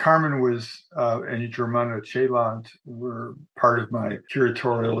Sofia. Carmen and Germana Chelant were part of my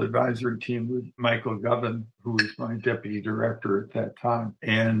curatorial advisory team with Michael Govan, who was my deputy director at that time.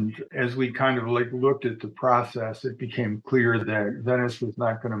 And as we kind of looked at the process, it became clear that Venice was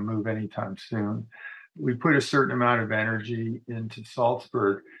not going to move anytime soon. We put a certain amount of energy into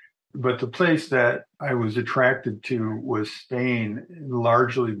Salzburg, but the place that I was attracted to was Spain,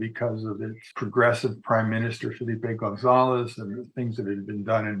 largely because of its progressive prime minister, Felipe González, and the things that had been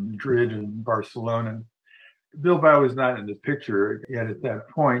done in Madrid and Barcelona. Bilbao was not in the picture yet at that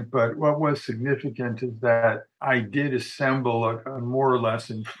point, but what was significant is that I did assemble a more or less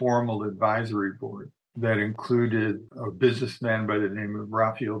informal advisory board that included a businessman by the name of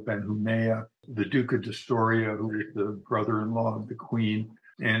Rafael Benjumea, the Duca de Soria, who was the brother-in-law of the Queen,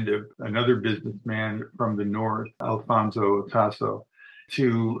 and another businessman from the north, Alfonso Otasso,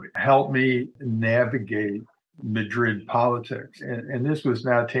 to help me navigate Madrid politics. And this was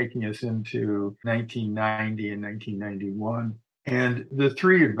now taking us into 1990 and 1991. And the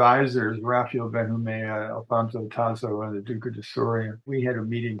three advisors, Rafael Benjumea, Alfonso Otasso, and the Duca de Soria, we had a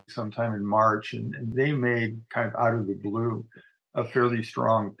meeting sometime in March, and they made kind of out of the blue a fairly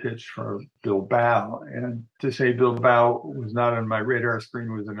strong pitch for Bilbao. And to say Bilbao was not on my radar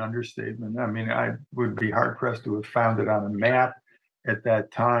screen was an understatement. I mean, I would be hard-pressed to have found it on a map at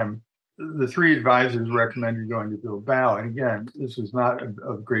that time. The three advisors recommended going to Bilbao. And again, this was not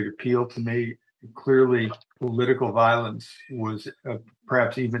of great appeal to me. Clearly, political violence was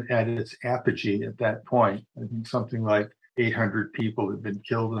perhaps even at its apogee at that point. I think something like 800 people had been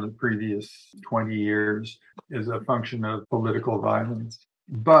killed in the previous 20 years as a function of political violence.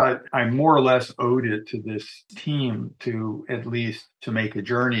 But I more or less owed it to this team to at least to make a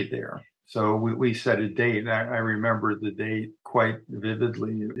journey there. So we set a date. I remember the date quite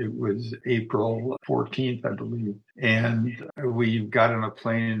vividly. It was April 14th, I believe. And we got on a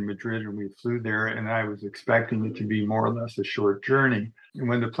plane in Madrid and we flew there, and I was expecting it to be more or less a short journey. And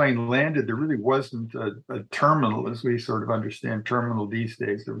when the plane landed, there really wasn't a terminal as we sort of understand terminal these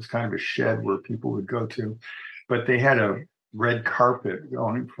days. There was kind of a shed where people would go to, but they had a red carpet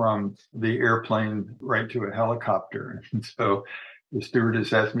going from the airplane right to a helicopter. And so the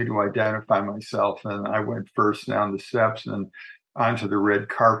stewardess asked me to identify myself, and I went first down the steps and onto the red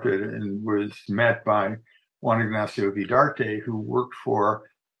carpet and was met by Juan Ignacio Vidarte, who worked for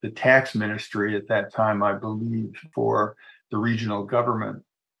the tax ministry at that time, I believe, for the regional government.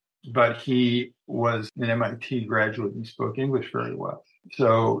 But he was an MIT graduate and spoke English very well.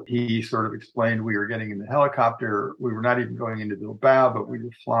 So he sort of explained we were getting in the helicopter. We were not even going into Bilbao, but we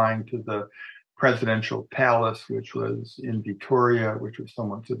were flying to the presidential palace, which was in Vitoria, which was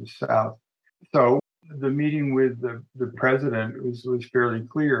somewhat to the south. So the meeting with the president was fairly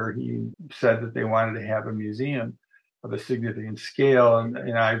clear. He said that they wanted to have a museum of a significant scale.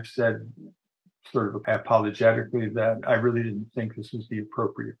 And I've said sort of apologetically that I really didn't think this was the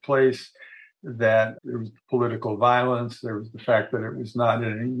appropriate place, that there was political violence. There was the fact that it was not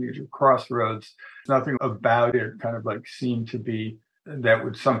at any major crossroads. Nothing about it kind of like seemed to be that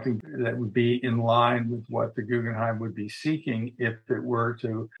would something that would be in line with what the Guggenheim would be seeking if it were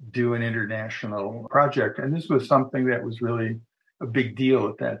to do an international project. And this was something that was really a big deal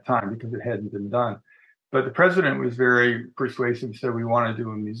at that time because it hadn't been done. But the president was very persuasive, said, we want to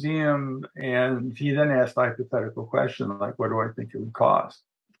do a museum. And he then asked a hypothetical question, like, what do I think it would cost?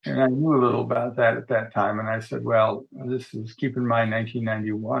 And I knew a little about that at that time. And I said, well, this is, keep in mind,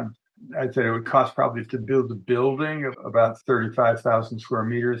 1991. I said it would cost probably to build a building of about 35,000 square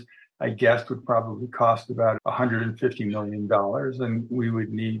meters. I guessed would probably cost about $150 million. And we would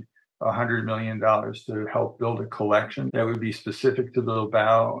need $100 million to help build a collection that would be specific to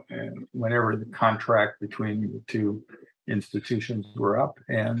Bilbao and whenever the contract between the two institutions were up,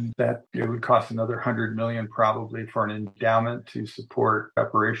 and that it would cost another $100 million probably for an endowment to support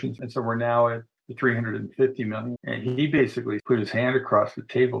operations. And so we're now at the $350 million. And he basically put his hand across the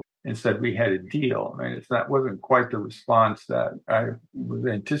table and said we had a deal. I mean, wasn't quite the response that I was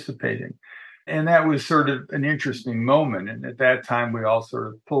anticipating. And that was sort of an interesting moment. And at that time, we all sort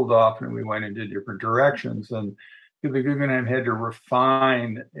of pulled off and we went into different directions. And the Guggenheim had to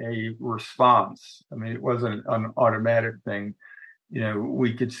refine a response. I mean, it wasn't an automatic thing. You know,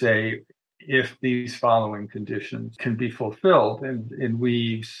 we could say, if these following conditions can be fulfilled, and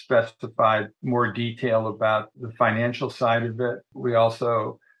we specified more detail about the financial side of it. We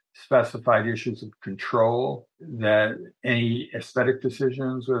also specified issues of control, that any aesthetic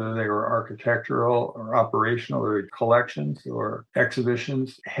decisions, whether they were architectural or operational or collections or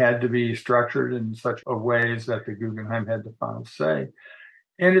exhibitions, had to be structured in such a ways that the Guggenheim had the final say.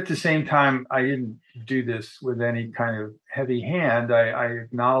 And at the same time, I didn't do this with any kind of heavy hand. I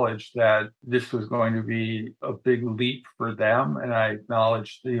acknowledged that this was going to be a big leap for them. And I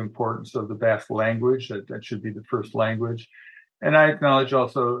acknowledged the importance of the Basque language, that should be the first language. And I acknowledge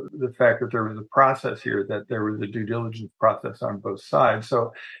also the fact that there was a process here, that there was a due diligence process on both sides.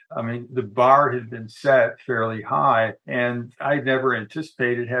 So, I mean, the bar had been set fairly high, and I never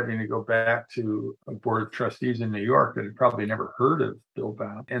anticipated having to go back to a board of trustees in New York that had probably never heard of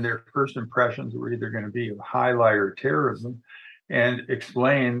Bilbao. And their first impressions were either going to be of highlight or terrorism, and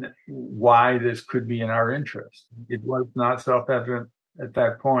explain why this could be in our interest. It was not self-evident at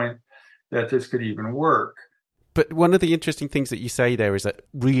that point that this could even work. But one of the interesting things that you say there is that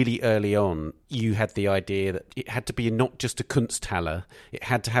really early on, you had the idea that it had to be not just a Kunsthalle, it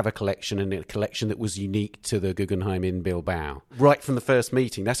had to have a collection, and a collection that was unique to the Guggenheim in Bilbao. Right from the first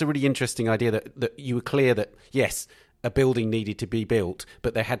meeting, that's a really interesting idea, that you were clear that, yes, a building needed to be built,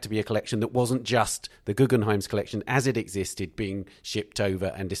 but there had to be a collection that wasn't just the Guggenheim's collection as it existed, being shipped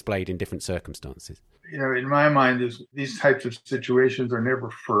over and displayed in different circumstances. You know, in my mind, these types of situations are never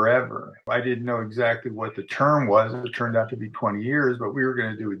forever. I didn't know exactly what the term was. It turned out to be 20 years, but we were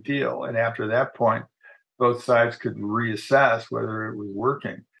going to do a deal. And after that point, both sides could reassess whether it was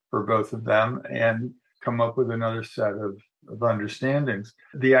working for both of them and come up with another set of understandings.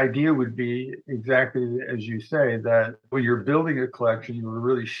 The idea would be exactly as you say, that when you're building a collection, you were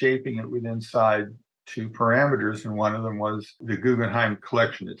really shaping it with inside two parameters, and one of them was the Guggenheim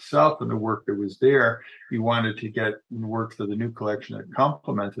collection itself and the work that was there. You wanted to get work for the new collection that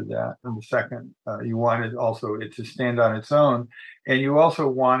complemented that. And the second, you wanted also it to stand on its own, and you also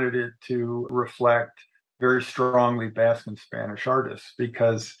wanted it to reflect very strongly Basque and Spanish artists,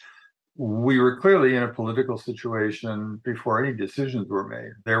 because we were clearly in a political situation before any decisions were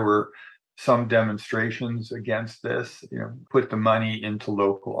made. There were some demonstrations against this, put the money into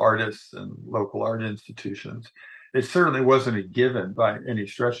local artists and local art institutions. It certainly wasn't a given by any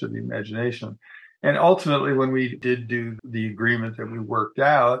stretch of the imagination. And ultimately, when we did do the agreement that we worked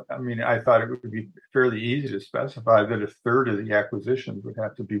out, I mean, I thought it would be fairly easy to specify that a third of the acquisitions would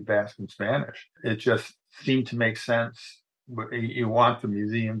have to be Basque and Spanish. It just seemed to make sense. You want the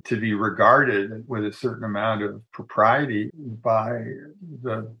museum to be regarded with a certain amount of propriety by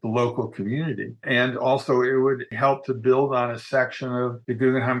the local community. And also, it would help to build on a section of the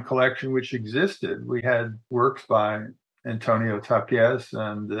Guggenheim collection which existed. We had works by Antonio Tapies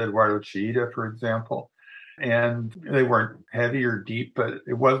and Eduardo Chillida, for example. And they weren't heavy or deep, but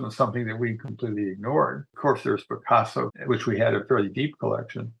it wasn't something that we completely ignored. Of course, there's Picasso, which we had a fairly deep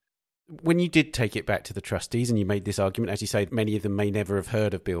collection. When you did take it back to the trustees and you made this argument, as you say, many of them may never have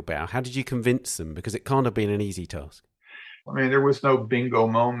heard of Bilbao. How did you convince them? Because it can't have been an easy task. I mean, there was no bingo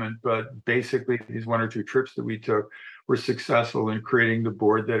moment, but basically these one or two trips that we took were successful in creating the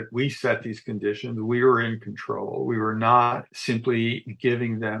board that we set these conditions. We were in control. We were not simply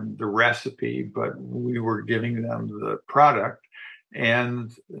giving them the recipe, but we were giving them the product. And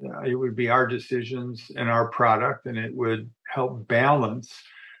it would be our decisions and our product, and it would help balance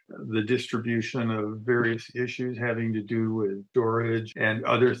the distribution of various issues having to do with storage and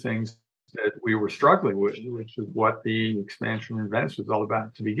other things that we were struggling with, which is what the expansion in Venice was all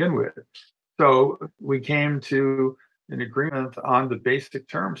about to begin with. So we came to an agreement on the basic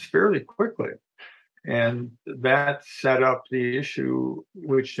terms fairly quickly. And that set up the issue,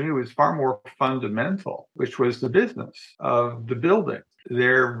 which to me was far more fundamental, which was the business of the building.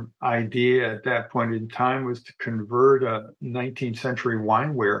 Their idea at that point in time was to convert a 19th century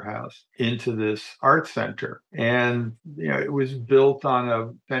wine warehouse into this art center. And it was built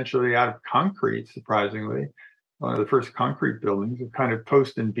on essentially out of concrete, surprisingly, one of the first concrete buildings, with kind of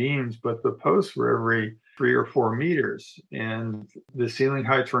posts and beams, but the posts were every 3 or 4 meters, and the ceiling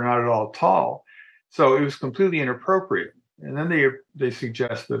heights were not at all tall. So it was completely inappropriate. And then they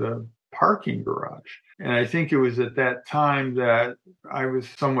suggested a parking garage. And I think it was at that time that I was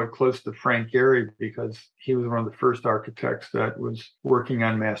somewhat close to Frank Gehry because he was one of the first architects that was working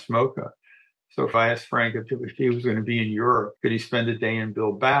on Mass MoCA. So if I asked Frank if he was going to be in Europe, could he spend a day in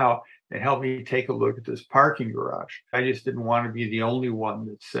Bilbao and help me take a look at this parking garage? I just didn't want to be the only one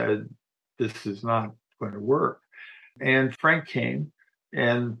that said, this is not going to work. And Frank came.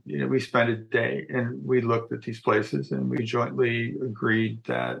 And we spent a day and we looked at these places and we jointly agreed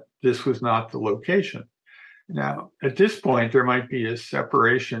that this was not the location. Now, at this point, there might be a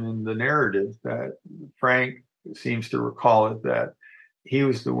separation in the narrative that Frank seems to recall it, that he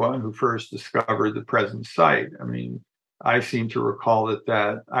was the one who first discovered the present site. I mean, I seem to recall it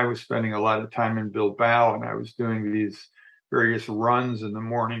that I was spending a lot of time in Bilbao and I was doing these various runs in the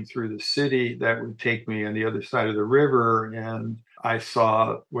morning through the city that would take me on the other side of the river. And I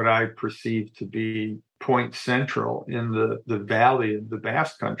saw what I perceived to be Point Central in the valley of the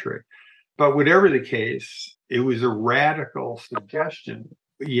Basque Country. But whatever the case, it was a radical suggestion.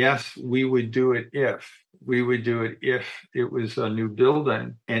 Yes, we would do it if it was a new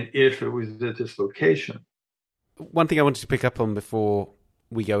building and if it was at this location. One thing I wanted to pick up on before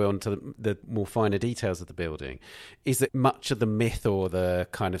we go on to the more finer details of the building is that much of the myth or the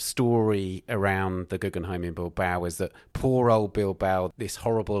kind of story around the Guggenheim in Bilbao is that poor old Bilbao, this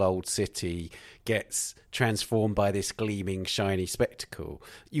horrible old city, gets transformed by this gleaming, shiny spectacle.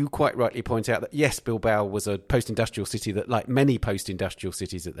 You quite rightly point out that, yes, Bilbao was a post-industrial city that, like many post-industrial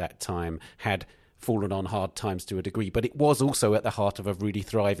cities at that time, had fallen on hard times to a degree, but it was also at the heart of a really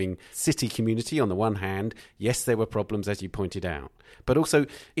thriving city community on the one hand. Yes, there were problems, as you pointed out, but also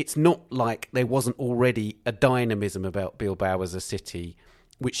it's not like there wasn't already a dynamism about Bilbao as a city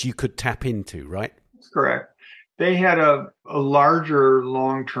which you could tap into, right? That's correct. They had a larger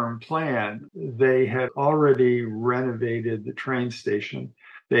long-term plan. They had already renovated the train station.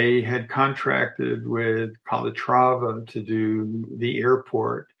 They had contracted with Calatrava to do the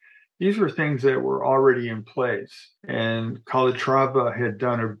airport. These were things that were already in place. And Calatrava had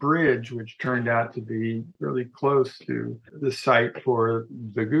done a bridge, which turned out to be really close to the site for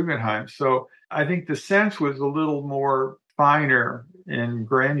the Guggenheim. So I think the sense was a little more finer and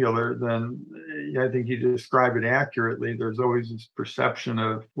granular than I think you describe it accurately. There's always this perception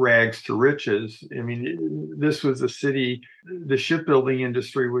of rags to riches. I mean, this was a city, the shipbuilding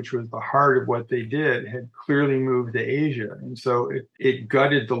industry, which was the heart of what they did, had clearly moved to Asia. And so it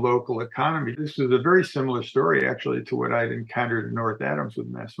gutted the local economy. This was a very similar story, actually, to what I'd encountered in North Adams with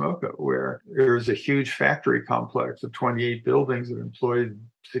Mass MoCA, where there was a huge factory complex of 28 buildings that employed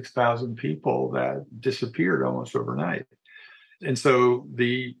 6,000 people that disappeared almost overnight. And so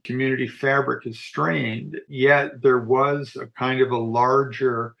the community fabric is strained, yet there was a kind of a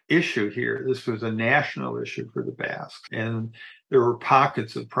larger issue here. This was a national issue for the Basques, and there were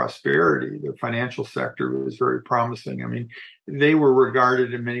pockets of prosperity. The financial sector was very promising. I mean, they were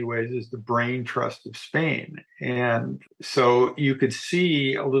regarded in many ways as the brain trust of Spain. And so you could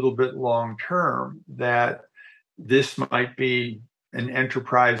see a little bit long term that this might be an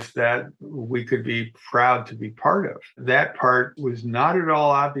enterprise that we could be proud to be part of. That part was not at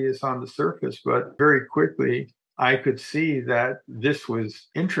all obvious on the surface, but very quickly I could see that this was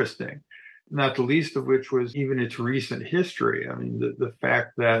interesting, not the least of which was even its recent history. I mean, the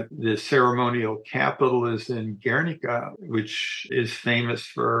fact that the ceremonial capital is in Guernica, which is famous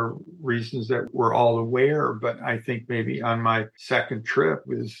for reasons that we're all aware, but I think maybe on my second trip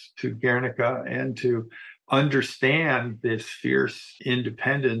was to Guernica and to understand this fierce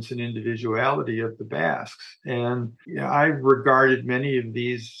independence and individuality of the Basques. And I regarded many of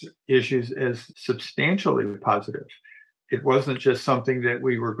these issues as substantially positive. It wasn't just something that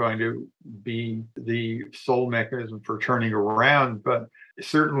we were going to be the sole mechanism for turning around, but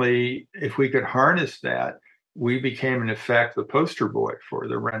certainly if we could harness that, we became in effect the poster boy for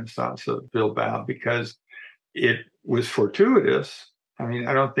the Renaissance of Bilbao, because it was fortuitous. I mean,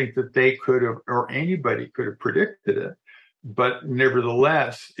 I don't think that they could have, or anybody could have predicted it, but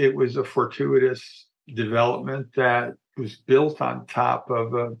nevertheless, it was a fortuitous development that was built on top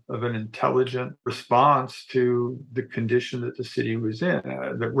of an intelligent response to the condition that the city was in.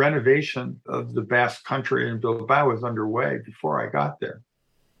 The renovation of the Basque country in Bilbao was underway before I got there.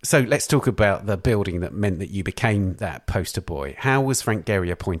 So let's talk about the building that meant that you became that poster boy. How was Frank Gehry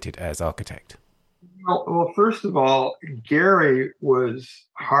appointed as architect? Well, first of all, Gehry was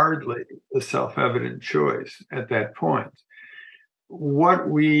hardly a self-evident choice at that point. What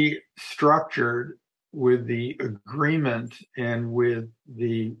we structured with the agreement and with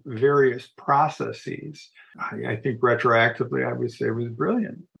the various processes, I think retroactively, I would say was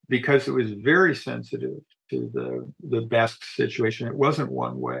brilliant, because it was very sensitive to the Basque situation. It wasn't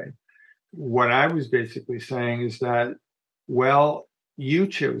one way. What I was basically saying is that, well, you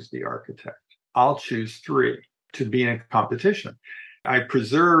chose the architect. I'll choose three to be in a competition. I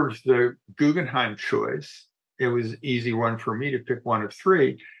preserved the Guggenheim choice. It was an easy one for me to pick one of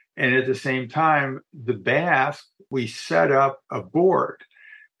three. And at the same time, the Basque, we set up a board,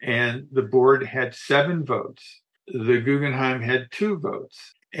 and the board had 7 votes. The Guggenheim had 2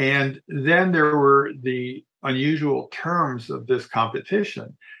 votes. And then there were the unusual terms of this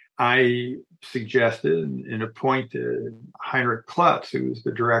competition. I suggested and appointed Heinrich Klutz, who was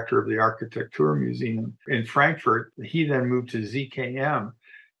the director of the Architektur Museum in Frankfurt. He then moved to ZKM,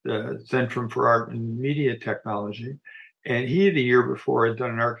 the Zentrum for Art and Media Technology. And he, the year before, had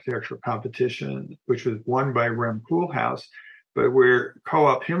done an architectural competition, which was won by Rem Koolhaas, but where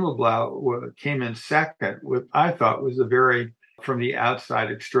Co-op Himmelblau came in second, what I thought was a very, from the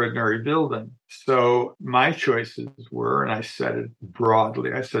outside, extraordinary building. So my choices were, and I said it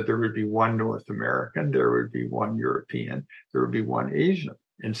broadly, I said there would be one North American, there would be one European, there would be one Asian.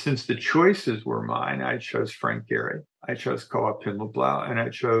 And since the choices were mine, I chose Frank Gehry, I chose Co-op Himmelblau, and I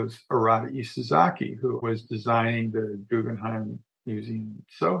chose Arata Isazaki, who was designing the Guggenheim Museum in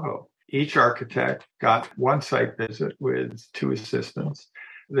Soho. Each architect got one site visit with 2 assistants.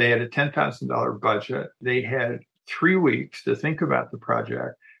 They had a $10,000 budget. They had 3 weeks to think about the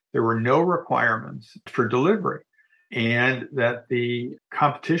project. There were no requirements for delivery, and that the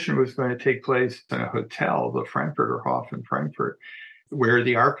competition was going to take place in a hotel, the Frankfurter Hof in Frankfurt, where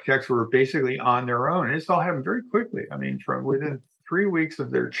the architects were basically on their own. And this all happened very quickly. I mean, from within 3 weeks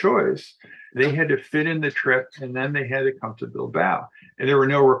of their choice, they had to fit in the trip, and then they had to come to Bilbao. And there were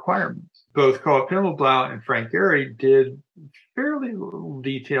no requirements. Both Co-op Himmelblau and Frank Gehry did fairly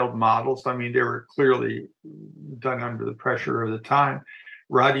detailed models. I mean, they were clearly done under the pressure of the time.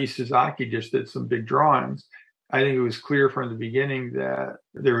 Radi Isazaki just did some big drawings. I think it was clear from the beginning that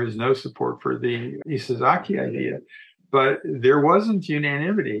there was no support for the Isazaki idea. But there wasn't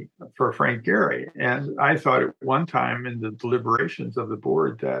unanimity for Frank Gehry. And I thought at one time in the deliberations of the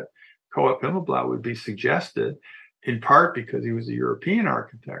board that Co-op Himmelblau would be suggested, in part because he was a European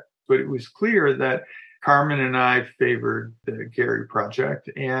architect. But it was clear that Carmen and I favored the Gehry project,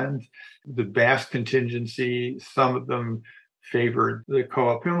 and the Basque contingency, some of them favored the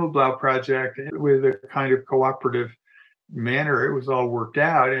Co-op Himmelblau project. With a kind of cooperative manner, it was all worked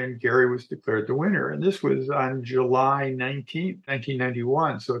out, and Gehry was declared the winner. And this was on July 19th,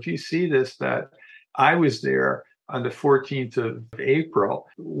 1991. So if you see this, that I was there on the 14th of April,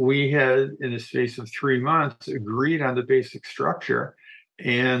 we had, in the space of 3 months, agreed on the basic structure,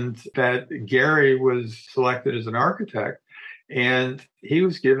 and that Gehry was selected as an architect. And he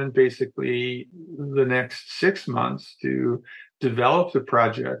was given basically the next 6 months to develop the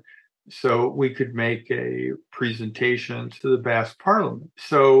project so we could make a presentation to the Basque Parliament.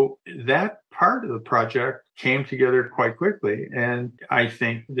 So that part of the project came together quite quickly. And I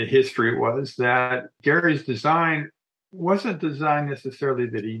think the history was that Gary's design wasn't design necessarily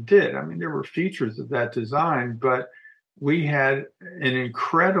that he did. I mean, there were features of that design, but we had an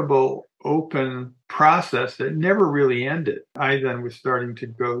incredible open process that never really ended. I then was starting to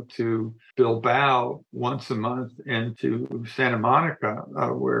go to Bilbao once a month and to Santa Monica,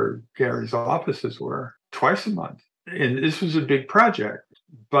 where Gary's offices were, twice a month. And this was a big project.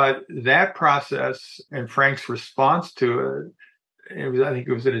 But that process and Frank's response to it, I think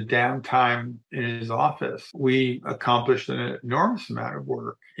it was at a downtime in his office. We accomplished an enormous amount of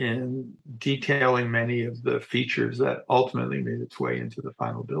work in detailing many of the features that ultimately made its way into the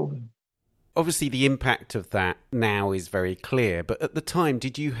final building. Obviously, the impact of that now is very clear, but at the time,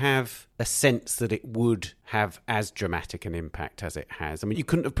 did you have a sense that it would have as dramatic an impact as it has? I mean, you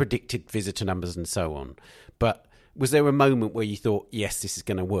couldn't have predicted visitor numbers and so on, but was there a moment where you thought, yes, this is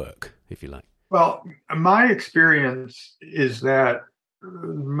going to work, if you like? Well, my experience is that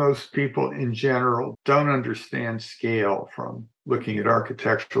most people in general don't understand scale from looking at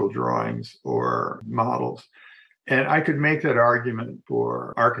architectural drawings or models. And I could make that argument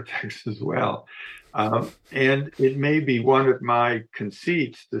for architects as well. And it may be one of my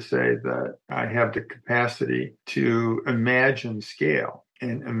conceits to say that I have the capacity to imagine scale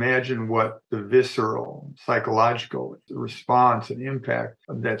and imagine what the visceral, psychological response and impact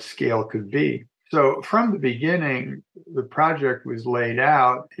of that scale could be. So from the beginning, the project was laid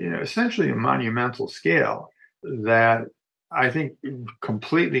out, essentially a monumental scale that I think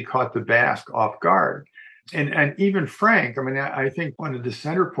completely caught the Basque off guard. And even Frank, I mean, I think one of the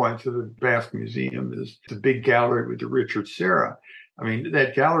center points of the Basque Museum is the big gallery with the Richard Serra. I mean,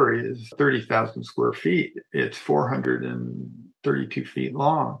 that gallery is 30,000 square feet. It's 432 feet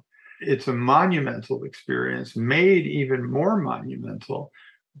long. It's a monumental experience, made even more monumental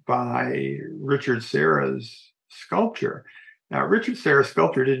by Richard Serra's sculpture. Now, Richard Serra's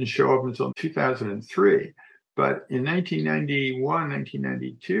sculpture didn't show up until 2003, but in 1991,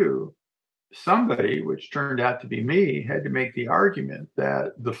 1992, somebody, which turned out to be me, had to make the argument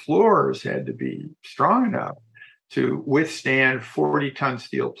that the floors had to be strong enough to withstand 40-ton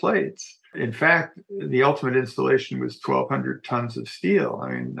steel plates. In fact, the ultimate installation was 1,200 tons of steel.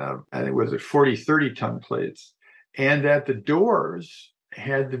 I mean, and it was at 30-ton plates. And that the doors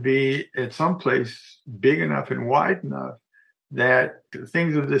had to be at some place big enough and wide enough that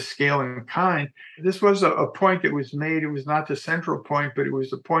things of this scale and kind, this was a point that was made. It was not the central point, but it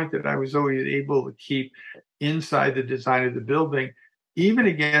was a point that I was always able to keep inside the design of the building, even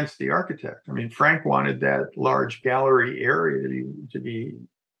against the architect. I mean, Frank wanted that large gallery area to be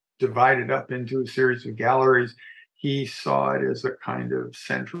divided up into a series of galleries. He saw it as a kind of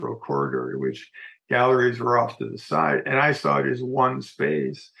central corridor, which galleries were off to the side. And I saw it as one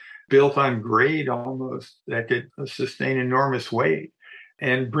space built on grade almost that could sustain enormous weight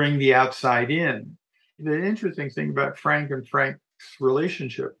and bring the outside in. The interesting thing about Frank and Frank's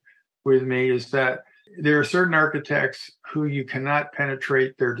relationship with me is that there are certain architects who you cannot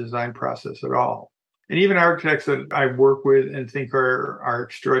penetrate their design process at all. And even architects that I work with and think are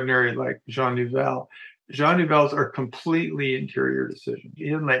extraordinary, like Jean Nouvel. Jean Nouvel's are completely interior decisions. He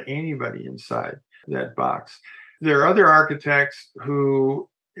doesn't let anybody inside that box. There are other architects who,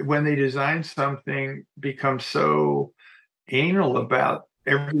 when they design something, become so anal about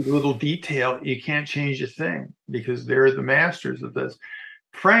every little detail, you can't change a thing because they're the masters of this.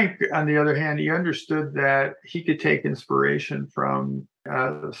 Frank, on the other hand, he understood that he could take inspiration from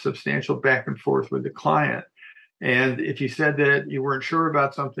substantial back and forth with the client. And if you said that you weren't sure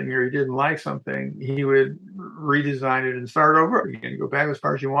about something or you didn't like something, he would redesign it and start over again, go back as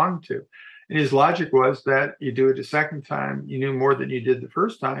far as you wanted to. And his logic was that you do it a second time, you knew more than you did the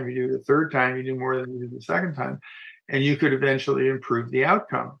first time. You do it a third time, you knew more than you did the second time. And you could eventually improve the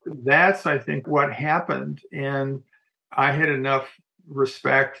outcome. That's, I think, what happened. And I had enough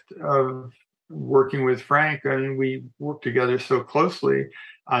respect of working with Frank. I mean, we worked together so closely.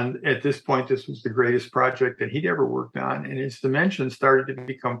 At this point, this was the greatest project that he'd ever worked on. And its dimensions started to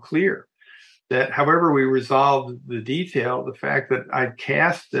become clear. That however we resolved the detail, the fact that I'd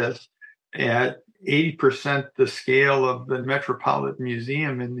cast this at 80% the scale of the Metropolitan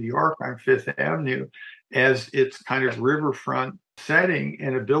Museum in New York on Fifth Avenue as its kind of riverfront setting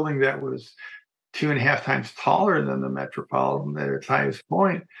in a building that was 2.5 times taller than the Metropolitan at its highest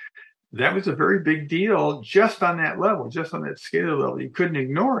point. That was a very big deal just on that level, just on that scale level. You couldn't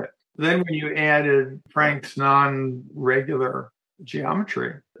ignore it. Then when you added Frank's non-regular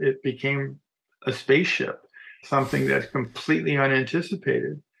geometry, it became a spaceship, something that's completely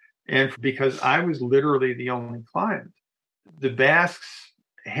unanticipated. And because I was literally the only client, the Basques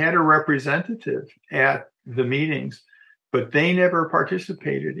had a representative at the meetings, but they never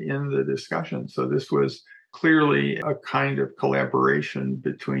participated in the discussion. So this was clearly a kind of collaboration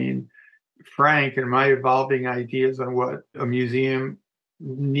between Frank and my evolving ideas on what a museum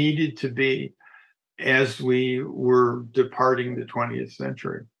needed to be as we were departing the 20th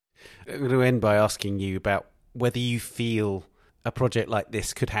century. I'm going to end by asking you about whether you feel a project like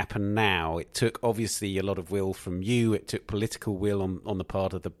this could happen now. It took obviously a lot of will from you. It took political will on the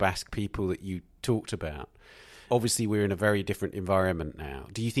part of the Basque people that you talked about. Obviously, we're in a very different environment now.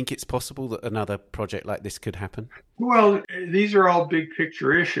 Do you think it's possible that another project like this could happen? Well, these are all big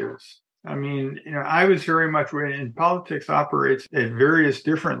picture issues. I mean, I was very much, in politics operates at various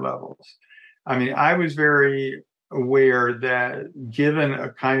different levels. I mean, I was very aware that given a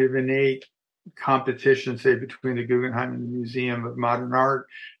kind of innate competition, say, between the Guggenheim and the Museum of Modern Art,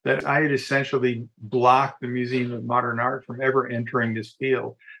 that I had essentially blocked the Museum of Modern Art from ever entering this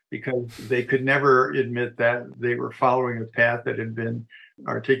field because they could never admit that they were following a path that had been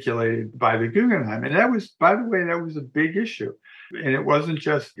articulated by the Guggenheim. And that was, by the way, that was a big issue. And it wasn't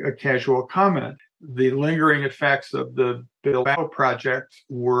just a casual comment. The lingering effects of the Bilbao project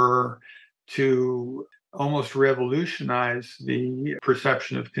were to almost revolutionize the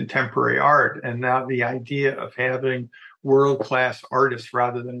perception of contemporary art. And now the idea of having world-class artists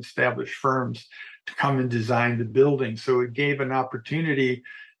rather than established firms to come and design the building. So it gave an opportunity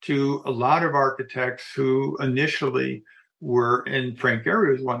to a lot of architects who initially were, and Frank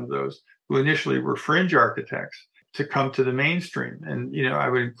Gehry was one of those, who initially were fringe architects, to come to the mainstream. And, I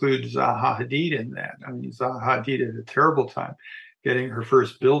would include Zaha Hadid in that. I mean, Zaha Hadid had a terrible time getting her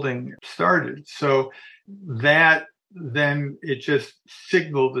first building started. So that then it just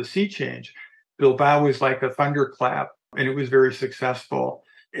signaled the sea change. Bilbao was like a thunderclap, and it was very successful.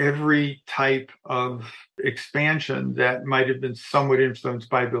 Every type of expansion that might have been somewhat influenced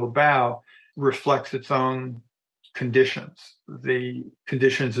by Bilbao reflects its own conditions, the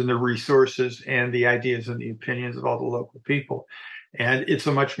conditions and the resources and the ideas and the opinions of all the local people. And it's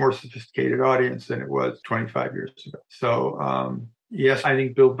a much more sophisticated audience than it was 25 years ago. So, yes, I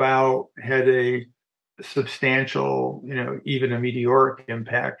think Bilbao had a substantial, even a meteoric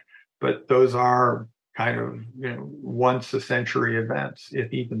impact, but those are kind of, once a century events,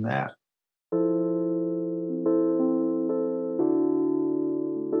 if even that.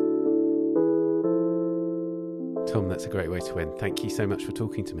 Tom, that's a great way to end. Thank you so much for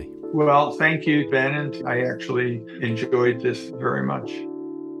talking to me. Well, thank you, Ben, and I actually enjoyed this very much.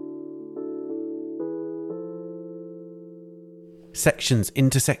 Sections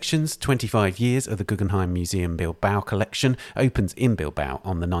Intersections, 25 years of the Guggenheim Museum Bilbao collection, opens in Bilbao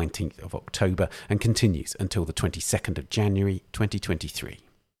on the 19th of October and continues until the 22nd of January 2023.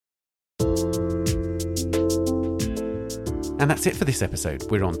 And that's it for this episode.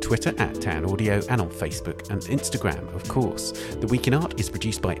 We're on Twitter @TownAudio and on Facebook and Instagram, of course. The Week in Art is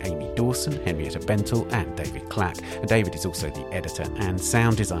produced by Amy Dawson, Henrietta Bentel and David Clack. And David is also the editor and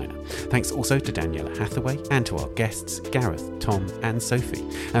sound designer. Thanks also to Daniela Hathaway and to our guests, Gareth, Tom and Sophie.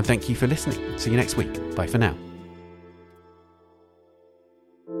 And thank you for listening. See you next week. Bye for now.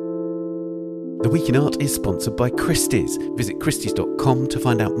 The Week in Art is sponsored by Christie's. Visit christies.com to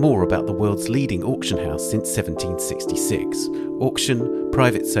find out more about the world's leading auction house since 1766. Auction,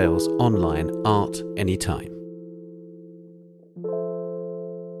 private sales, online, art, anytime.